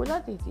लोग को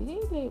बुलाती थी,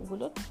 वो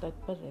लोग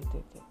तत्पर रहते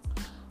थे.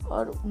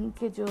 और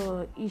उनके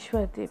जो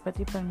ईश्वर थे,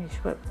 पति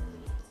परमेश्वर,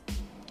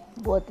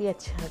 बहुत ही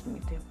अच्छे आदमी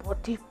थे,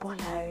 बहुत ही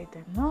पोलाइट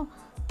है,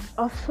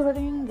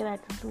 offering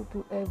gratitude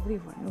to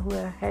everyone who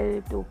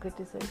had to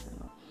criticize,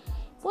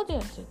 बहुत ही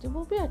अच्छे थे.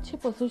 वो भी अच्छी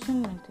पोजीशन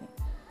में थे,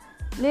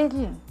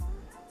 लेकिन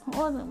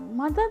और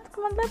मदद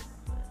मतलब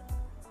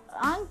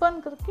आंख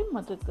बंद करके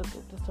मदद करते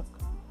थे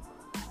सबका.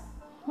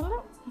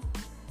 मतलब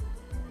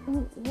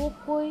वो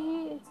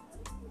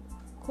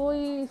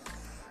कोई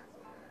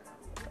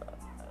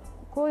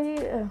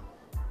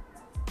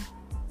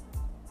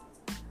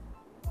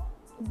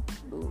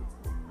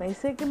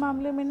पैसे के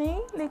मामले में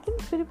नहीं, लेकिन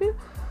फिर भी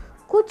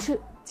कुछ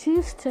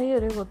चीज़ चाहिए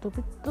रहेगा तो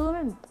फिर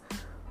तुरंत,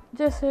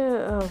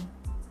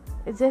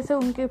 जैसे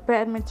उनके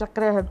पैर में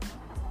चक्र है,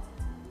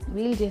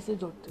 व्हील जैसे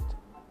जोड़ते थे.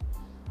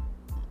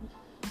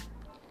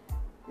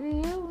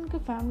 ये उनके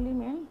फैमिली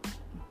में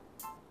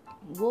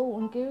वो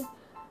उनके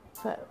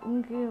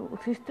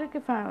सिस्टर के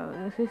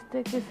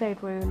साइड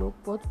वाले लोग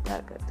बहुत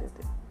प्यार करते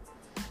थे.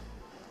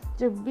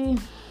 जब भी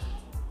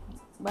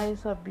भाई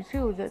साहब बिजी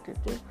हो जाते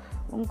थे,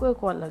 उनको एक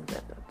कॉल लग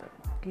जाता था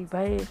कि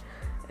भाई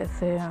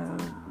ऐसे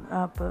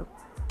आप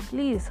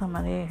प्लीज़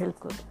हमारे हेल्प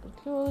करो.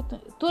 तो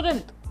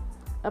तुरंत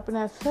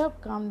अपना सब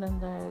काम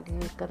धंधा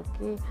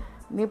करके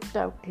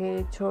निपटा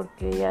के छोड़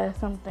के, या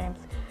समटाइम्स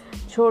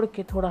छोड़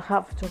के थोड़ा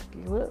हाफ छोड़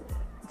के वो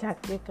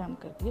जाके काम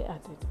करके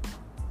आते थे,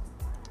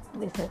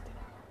 ऐसे थे.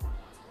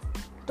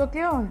 तो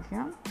क्या हो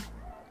गया,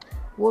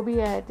 वो भी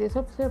आए थे,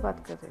 सबसे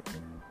बात करते थे.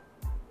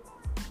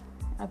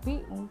 अभी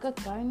उनका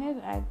काइंडनेस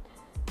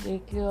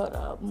देख के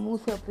और मुँह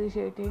से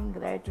अप्रिशिएटिंग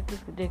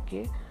ग्रैटिट्यूड देख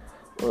के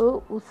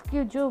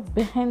उसकी जो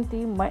बहन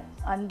थी, मैं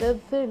अंदर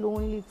से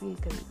लोनली फील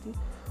करी थी.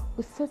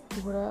 उससे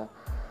थोड़ा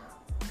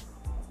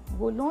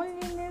वो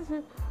लोनलीनेस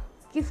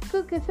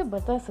किसको कैसे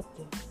बता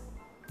सकते हैं?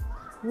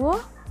 वो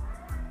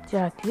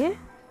जाके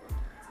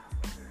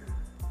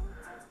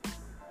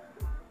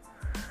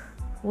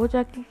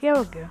क्या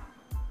हो गया?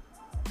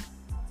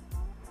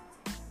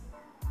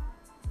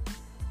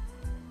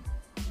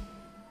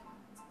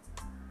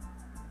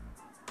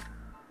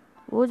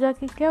 वो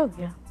जाके क्या हो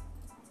गया?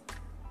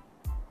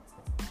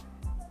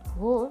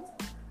 वो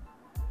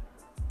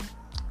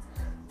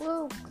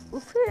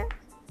उसे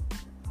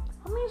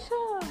हमेशा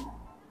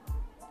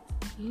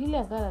यही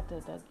लगा रहता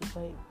था कि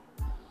भाई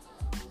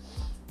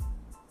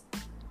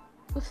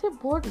उससे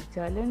बहुत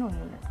जलन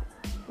होने लगा।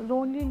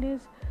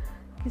 लोनलीनेस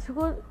किसी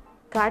को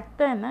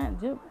काटता है ना,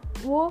 जब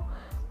वो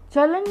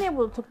जलन नहीं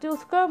बोल सकते,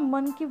 उसका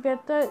मन की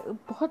व्यथा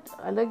बहुत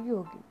अलग ही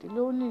हो गई थी,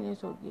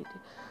 लोनलीनेस हो गई थी।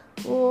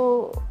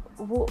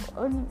 वो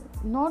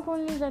नॉट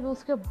ओनली दैट,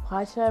 उसके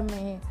भाषा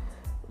में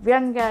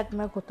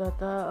व्यंग्यात्मक होता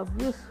था,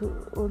 अब्यूज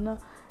होना,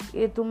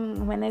 ये तुम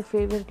मैंने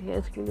फेवर किया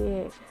इसके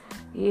लिए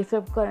ये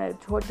सब कर,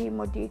 छोटी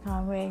मोटी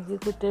काम है, ये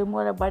कुछ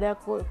तुम्हारा बड़ा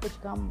को कुछ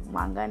काम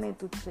मांगा नहीं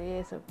तुझसे,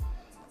 ये सब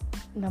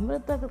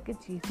नम्रता करके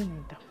चीज़ ही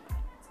नहीं था।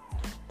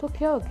 तो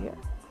क्या हो गया,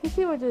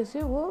 इसी वजह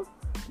से वो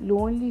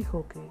लोनली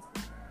हो गए।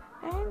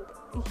 एंड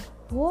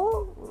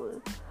वो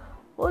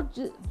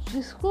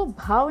जिसको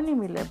भाव नहीं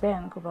मिला,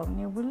 बहन को भाव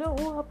नहीं मिला,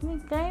 वो अपनी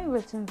काइंड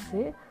वचन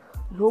से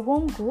लोगों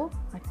को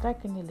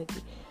अट्रैक्ट करने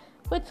लगी।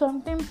 बट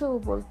समटाइम्स वो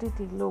बोलती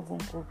थी लोगों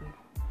को भी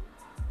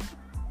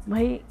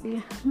भाई,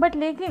 बट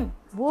लेकिन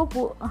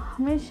वो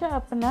हमेशा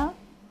अपना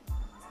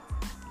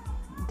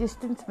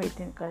डिस्टेंस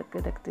मेंटेन करके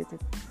रखते थे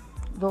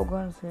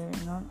लोगों से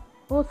ना।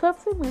 वो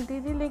सबसे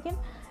मिलती थी लेकिन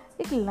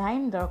एक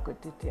लाइन ड्रॉ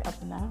करती थी,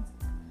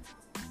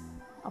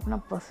 अपना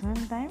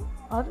पर्सनल टाइम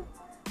और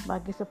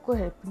बाकी सबको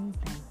हेल्पिंग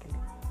टाइम के लिए।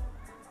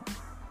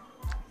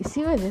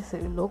 इसी वजह से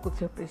लोग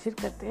उसे अप्रिशिएट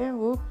करते हैं,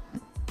 वो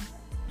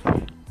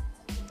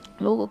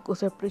लोग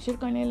उसे अप्रिशिएट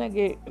करने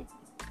लगे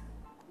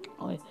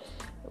और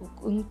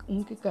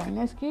उनकी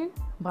काइंडनेस की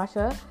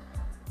भाषा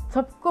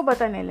सबको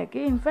बताने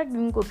लगे। इनफैक्ट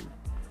इनको भी,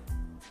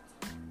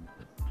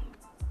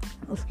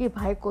 उसके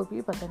भाई को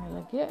भी बताने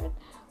लगे।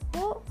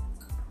 वो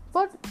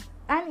बट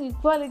एंड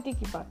इक्वालिटी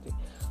की बात है,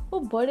 वो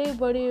बड़े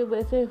बड़े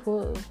वैसे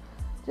हो,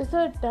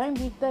 जैसा टाइम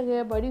बीतता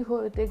गया, बड़ी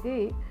होते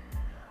गई,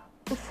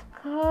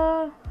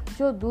 उसका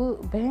जो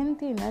बहन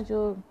थी ना,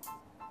 जो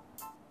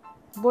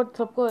बहुत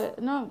सबको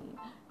ना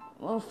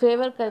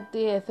फेवर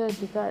करती है, ऐसे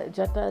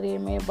जता रही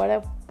मैं बड़ा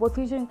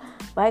पोजीशन,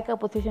 भाई का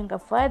पोजीशन का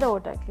फ़ायदा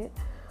उठा के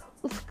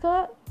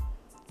उसका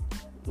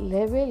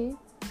लेवल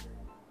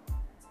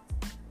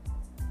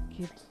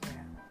गिर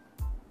गया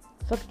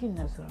सबकी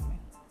नज़रों में।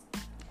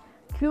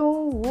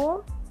 क्यों?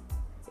 वो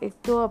एक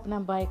तो अपना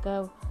भाई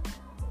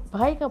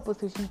का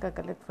पोजीशन का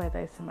गलत फ़ायदा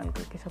इस्तेमाल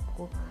करके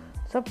सबको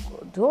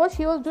जो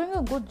she was doing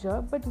a good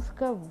job, but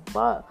उसका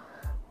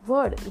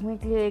वर्ड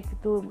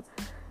इमीडिएटली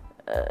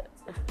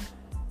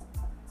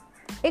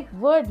एक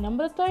वर्ड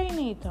नम्रता ही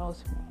नहीं था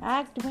उसमें,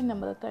 एक्ट में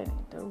नम्रता ही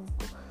नहीं था।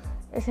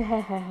 ऐसे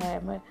है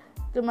मैं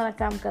तुम्हारा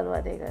काम करवा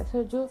देगा,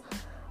 ऐसे जो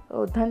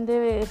धंधे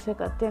ऐसे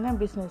करते हैं ना,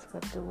 बिजनेस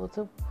करते, वो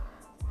सब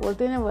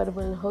बोलते हैं ना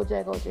वर्बल हो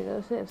जाएगा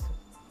ऐसे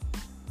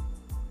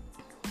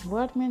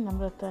वर्ड में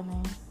नम्रता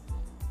नहीं,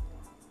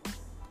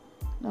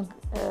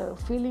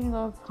 फीलिंग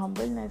ऑफ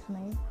हम्बलनेस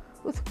नहीं,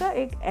 उसका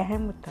एक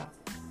अहम था।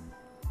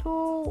 तो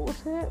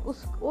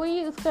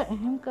वही उसका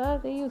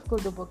अहंकार ही उसको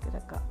डुबो के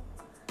रखा।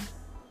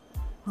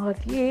 और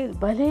ये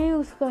भले ही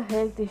उसका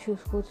हेल्थ इश्यूज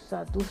कुछ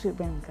था, दूसरी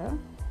बहन का,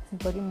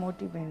 बड़ी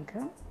मोटी बहन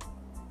का,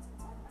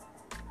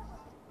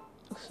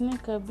 उसने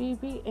कभी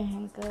भी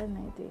अहंकार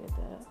नहीं दिया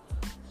था।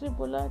 उसने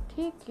बोला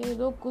ठीक है,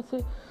 लोग उसके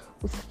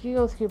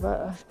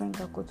हस्बैंड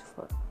का कुछ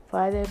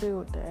फ़ायदा भी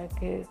होता है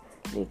कि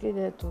लेके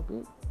गए तो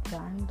भी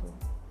जान दो,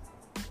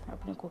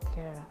 अपने को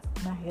क्या है,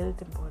 ना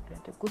हेल्थ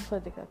इम्पोर्टेंट है, गुस्सा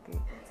दिखा के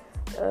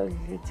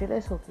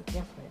जेलस होके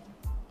क्या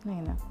फ़ायदा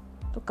नहीं ना।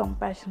 तो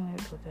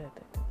कंपैशनेट हो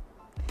जाते थे,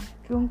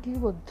 क्योंकि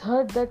वो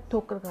दर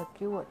ठोकर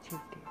करके वो अचीव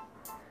थी।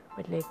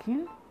 बट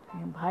लेकिन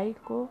भाई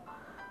को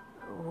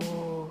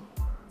वो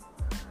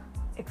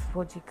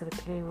एक्सपोज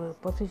करके वो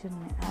पोजीशन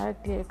में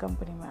आके,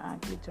 कंपनी में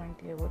आके ज्वाइन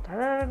किया, वो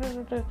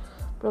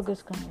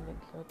प्रोग्रेस करने लग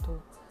गया।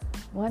 तो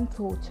वंस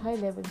वो ऊंचाई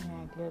लेवल में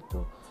आ गया, तो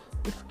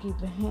उसकी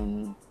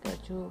बहन का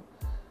जो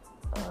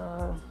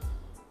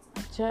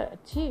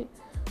अच्छी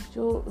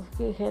जो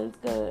उसके हेल्थ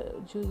का,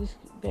 जो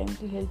जिसकी बहन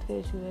की हेल्थ का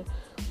इशू है,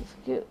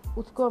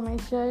 उसको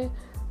हमेशा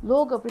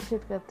लोग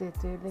अप्रिशिएट करते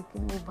थे,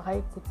 लेकिन वो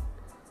भाई को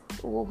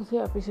वो उसे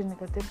अप्रिशिएट नहीं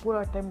करते,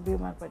 पूरा टाइम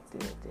बीमार पड़ती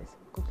रहती है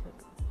कुछ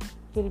लगता।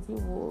 फिर भी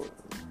वो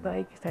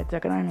भाई के साथ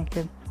झगड़ा नहीं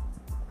कर,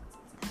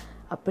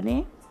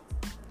 अपने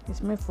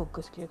इसमें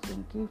फोकस किया,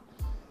 क्योंकि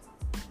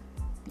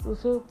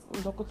उसे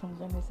लोग को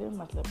समझाने से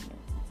मतलब नहीं।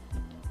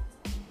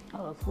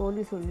 और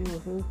स्लोली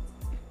उसे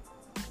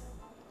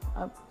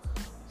अब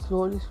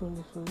स्लोली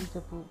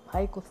जब वो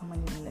भाई को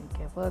समझने लग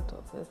गया, बर्थ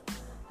ऑफ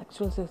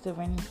एक्चुअल से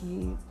when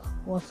he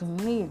was in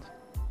need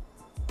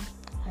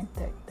at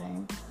that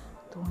time,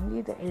 so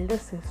only the elder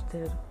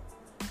sister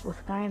was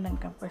kind and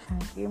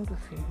compassionate, came to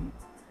see him.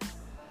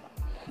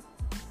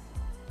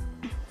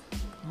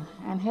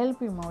 and help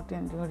him out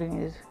during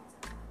his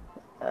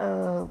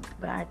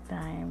bad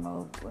time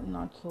or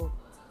not so,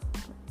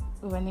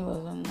 when he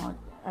was not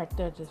at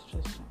that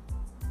distress.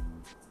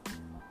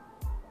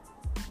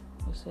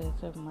 उसे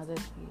सब मदद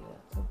की है,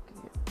 सब की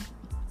है.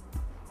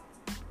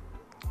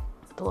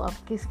 तो आप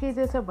किसके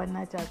जैसा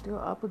बनना चाहते हो,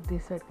 आपको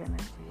डिसाइड करना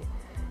चाहिए.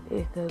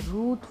 एक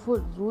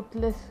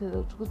रूथलेस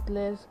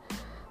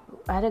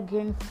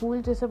एरोगेंट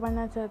फूल जैसा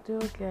बनना चाहते हो,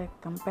 क्या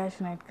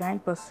कंपैशनेट काइंड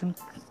पर्सन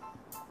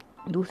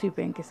दूसरी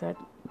बहन के साथ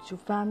जो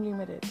फैमिली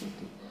में रहती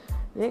थी,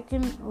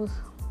 लेकिन उस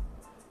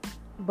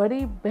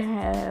बड़ी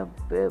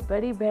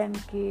बहन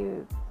के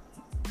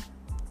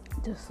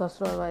जो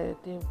ससुराल वाले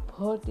थे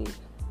बहुत ही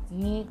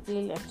नेक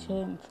दिल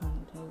अच्छे इंसान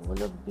थे. वो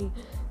लोग भी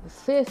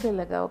से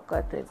लगाव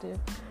करते थे.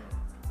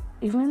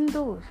 Even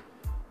though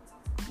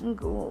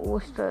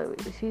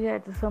she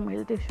had some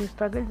health issues,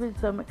 struggled with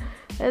some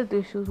health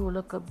issues, वो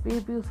लोग कभी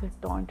भी उसे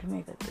टॉन्ट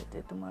नहीं करते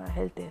थे तुम्हारा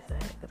हेल्थ ऐसा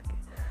है करके,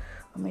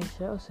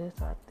 हमेशा उसे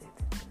साथ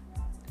देते थे.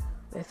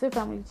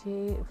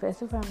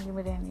 वैसे फैमिली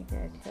में रहने का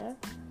अच्छा.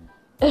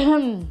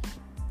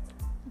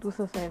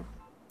 दूसरा साइड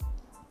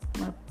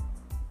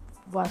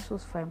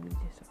वासुस फैमिली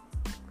जैसा.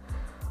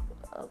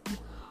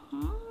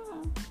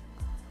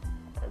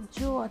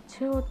 जो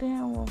अच्छे होते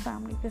हैं वो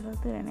फैमिली के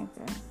साथ रहने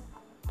का.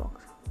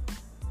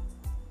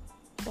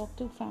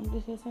 टॉक्सिक फैमिली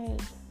से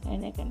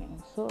रहने का नहीं.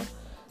 So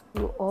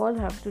you all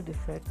have to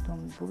decide. तुम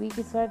बुवी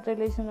के साथ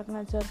रिलेशन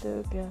रखना चाहते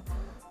हो, क्या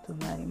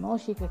तुम्हारी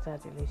मौसी के साथ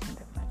रिलेशन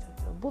रखना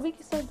चाहते हो. बुवी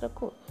के साथ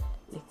रखो,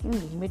 लेकिन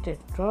limited.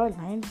 Draw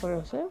line for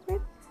yourself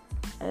and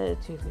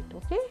achieve it.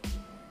 Okay,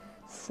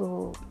 so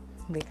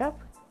wake up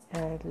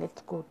and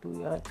let's go to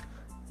your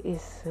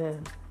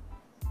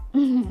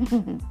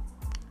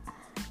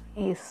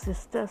his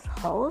sister's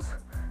house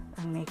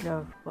and make your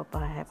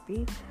papa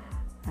happy.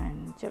 And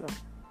chalo,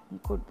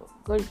 good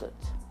girls.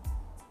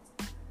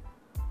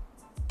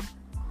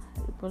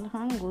 बोला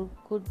हाँ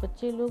गुड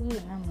बच्चे लोग ही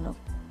ना हम लोग.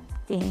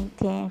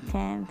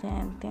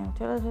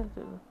 चलो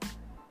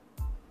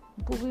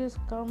Booby has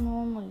come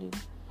home only.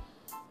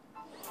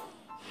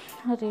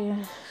 अरे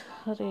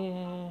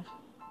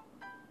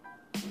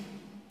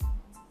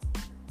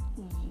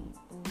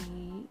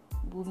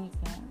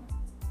भूमिका.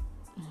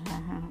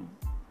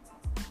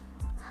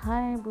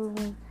 हाय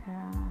भूमिका.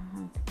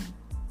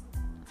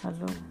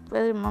 हेलो.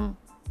 अरे मम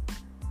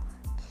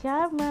क्या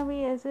मैं भी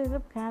ऐसे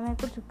सब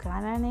कुछ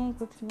खाना नहीं,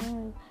 कुछ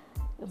नहीं.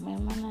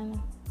 मेहमान आने,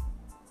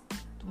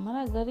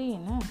 तुम्हारा घर ही है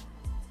ना,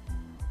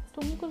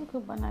 तुम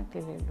कुछ बना के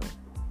ले लो.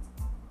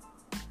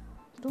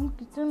 तुम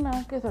किचन में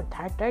आके सब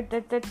ठाट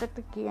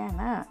किया है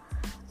ना.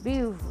 Be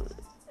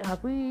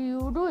happy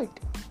you do it.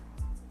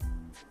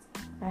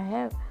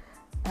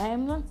 I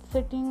am not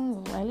sitting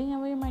whiling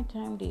away my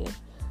time, dear.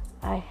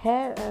 I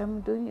am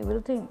doing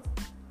everything.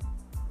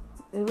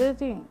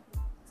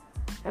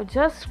 I've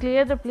just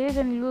cleared the place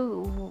and you,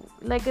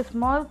 like a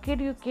small kid,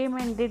 you came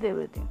and did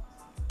everything.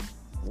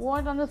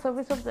 What on the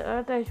surface of the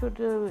earth I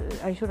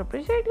should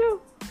appreciate you?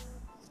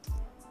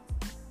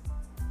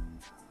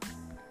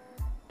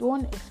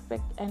 Don't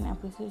expect an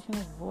appreciation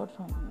of word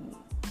from me.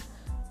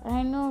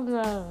 I know,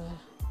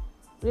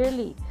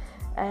 really.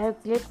 I have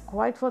played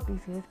quite for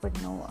pieces, but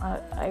no,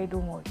 I do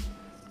more.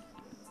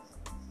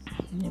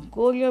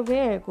 Go your way,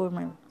 I go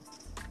my way.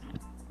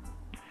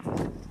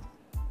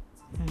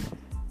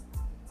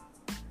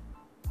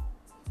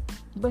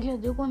 भैया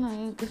देखो ना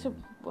ये कैसे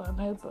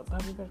भाई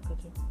भाभी बैठ कर.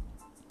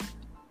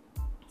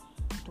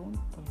 Don't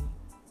worry.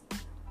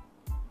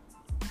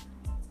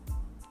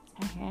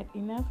 I had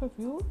enough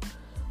of you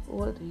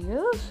over the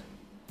years,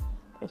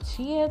 but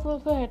she has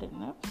also had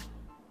enough.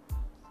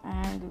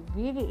 And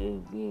you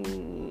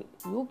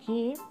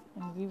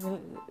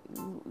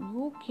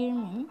came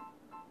in.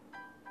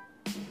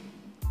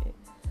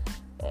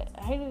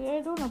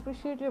 I don't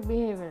appreciate your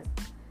behavior.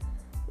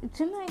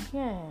 इतना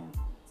क्या है,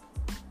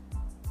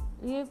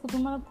 ये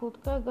तुम्हारा खुद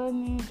का घर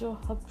नहीं जो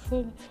हक से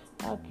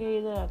आके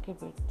इधर आके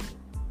बैठते.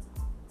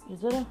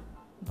 इधर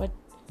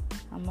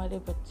हमारे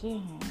बच्चे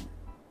हैं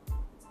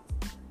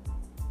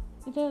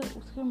इधर,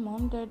 उसके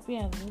मॉम डैड भी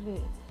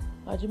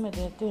बाजू में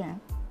रहते हैं.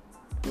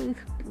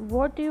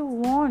 What do you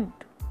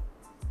want?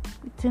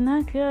 इतना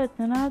क्या,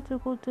 इतना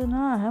तो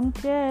इतना हम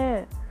क्या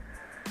है.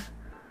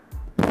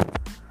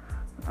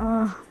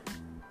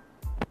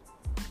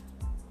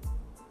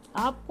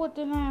 आपको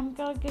इतना हम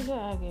क्या कैसे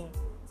आ गया.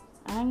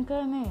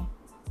 एंकर नहीं.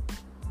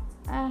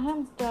 I am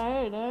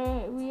tired.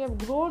 We have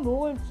grown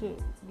old,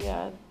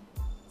 yaar.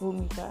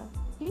 Bhumika,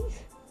 please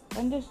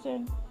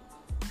understand.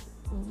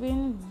 When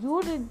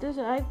you did this,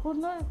 I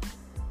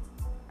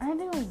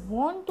didn't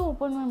want to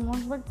open my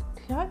mouth, but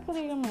क्या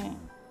करेगा मैं,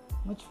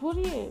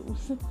 मजबूरी है.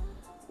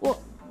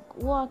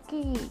 वो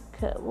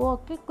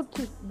आके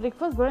कुछ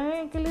ब्रेकफास्ट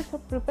बनाने के लिए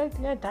सब प्रिपेयर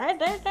किया. डाय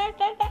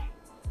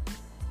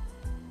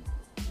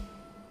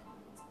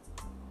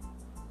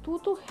तू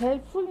तो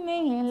हेल्पफुल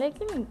नहीं है,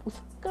 लेकिन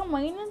उसका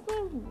मेहनत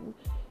में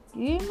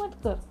ये मत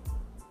कर.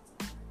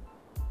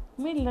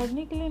 मैं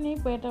लड़ने के लिए नहीं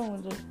बैठा.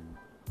 मुझे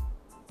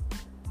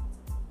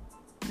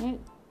मैं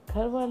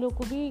घर वालों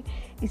को भी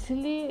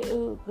इसलिए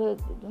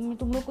मैं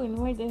तुम लोग को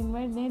इनवाइट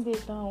नहीं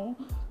देता हूँ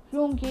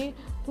क्योंकि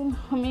तुम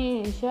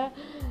हमेशा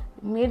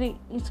मेरी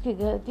इसकी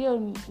गलती और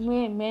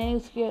मैं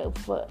उसके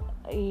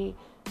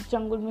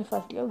चंगुल में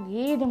फंस गया।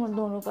 ये तुम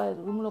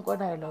लोग का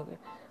डायलॉग है।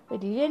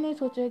 बट ये नहीं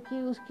सोचा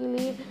कि उसके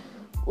लिए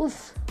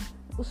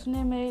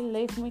उसने मेरी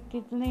लाइफ में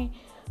कितने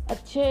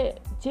अच्छे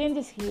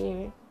चेंजेस किए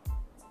हुए।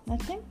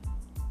 नथिंग।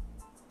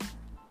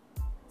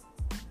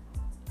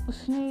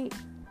 उसने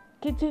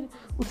कितने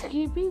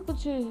उसकी भी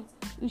कुछ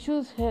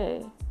इश्यूज है।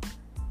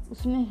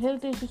 उसने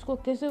हेल्थ इश्यूज को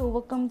कैसे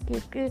ओवरकम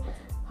करके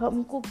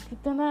हमको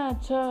कितना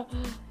अच्छा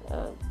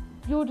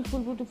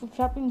ब्यूटीफुल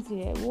शॉपिंग की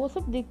है, वो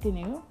सब देखते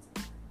नहीं हो।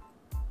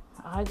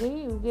 आ गई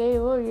ये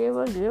वो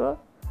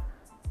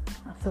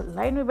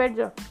लाइन में बैठ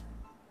जाओ।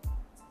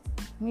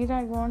 Meera,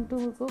 I want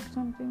to cook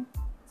something.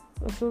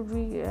 Should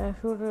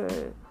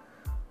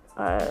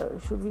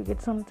we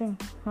get something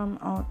from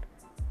out?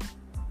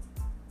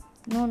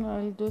 No,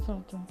 I'll do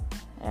something.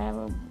 I have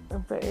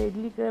a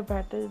idli ka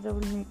batter that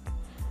will make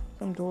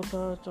some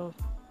dosa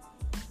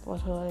for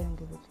her and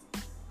give it.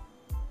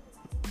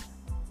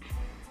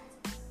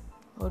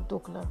 Or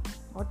dokla.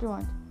 What do you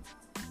want?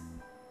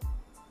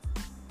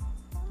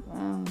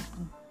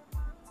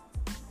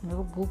 मेरे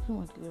को भूख ही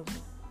much गई।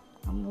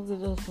 हम लोग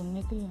इधर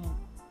सुनने के लिए नहीं।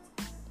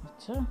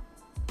 अच्छा,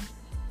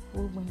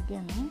 वो बन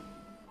गया ना।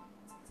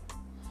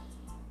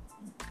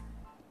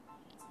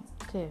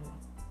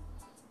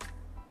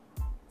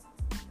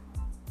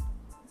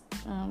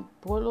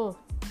 बोलो,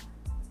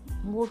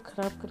 मूड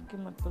खराब करके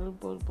मत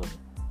बोलो।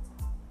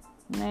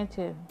 नहीं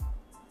थे,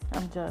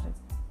 हम जा रहे।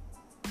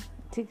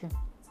 ठीक है।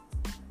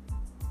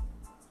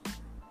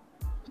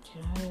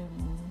 क्या है,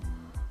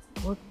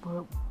 बहुत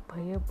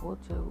भैया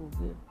बहुत हो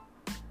गया।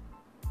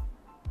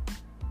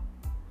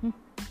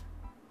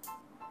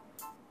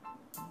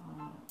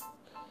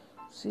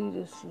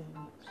 Seriously,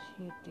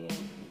 shit,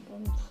 yeah,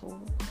 I'm so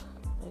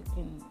like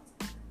in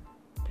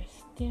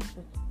best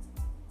ever.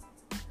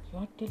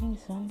 You're telling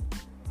son,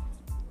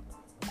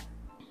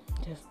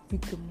 just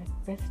become like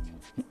best.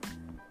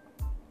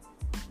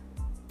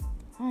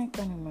 I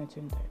can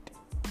imagine that.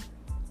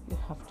 You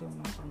have to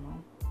imagine,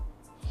 mom.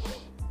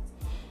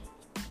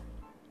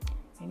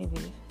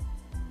 Anyways,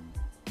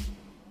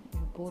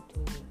 you both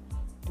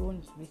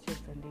don't miss your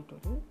Sunday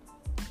today.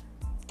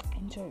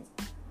 Enjoy.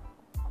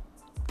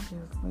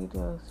 You've made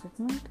a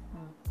statement.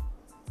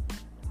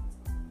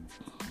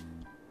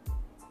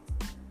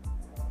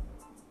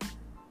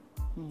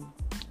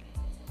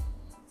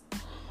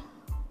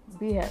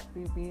 Be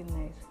happy, be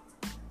nice.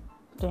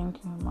 Thank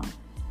you, mom.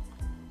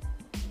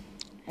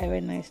 Have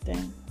a nice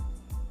time.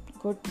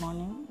 Good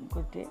morning,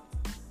 good day.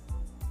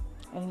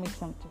 I'll make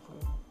something for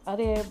you.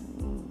 अरे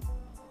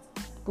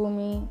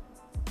भूमि,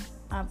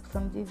 आप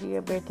समझिए,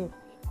 बैठे,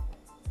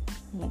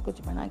 मैं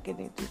कुछ बना के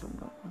देती तुम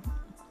लोग।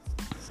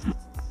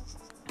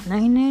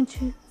 नहीं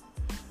जी,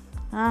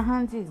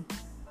 हाँ जी,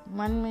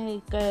 मन में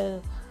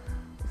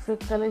फिर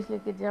कलश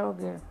लेके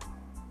जाओगे।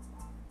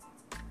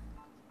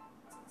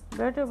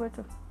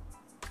 बैठो।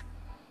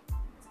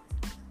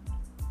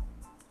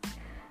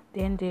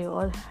 Then they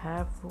all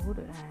have food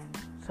and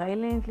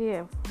silently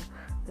have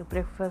the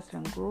breakfast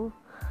and go.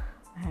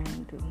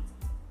 And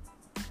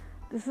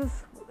this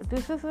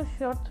is a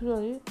short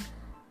story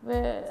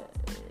where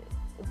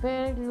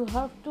you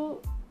have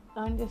to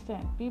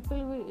understand people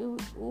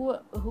who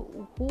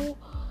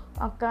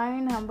are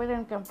kind, humble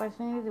and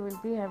compassionate. They will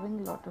be having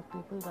a lot of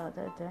people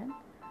rather than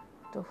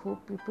the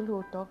people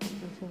who talk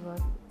abusive or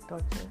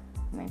torture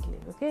mentally.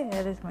 Okay,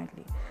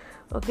 harassmentally.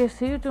 Okay,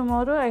 see you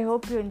tomorrow. I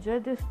hope you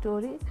enjoyed this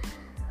story.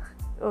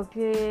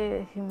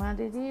 Okay, Hima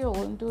Didi, you're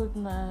going to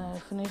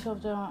finish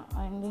off the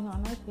ending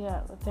on it.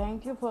 Yeah,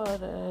 thank you for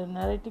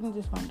narrating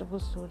this wonderful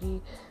story,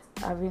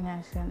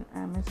 Avinash and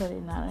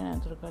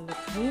Narayana Durga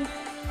Lakshmi.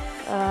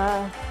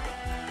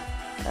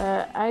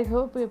 I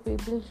hope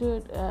people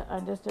should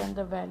understand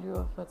the value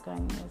of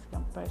kindness,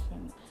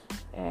 compassion,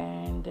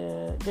 and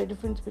the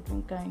difference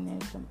between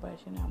kindness,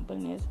 compassion,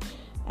 humbleness,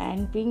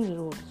 and being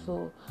rude.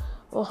 So,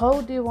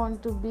 how they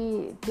want to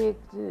be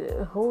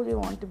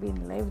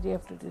in life, they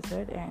have to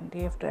decide, and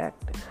they have to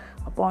act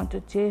upon to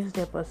change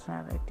their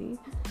personality.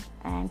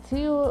 And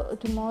see you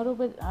tomorrow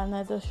with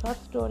another short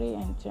story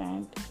and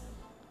chant.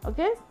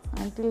 Okay,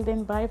 until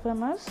then, bye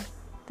from us.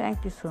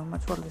 Thank you so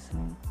much for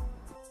listening.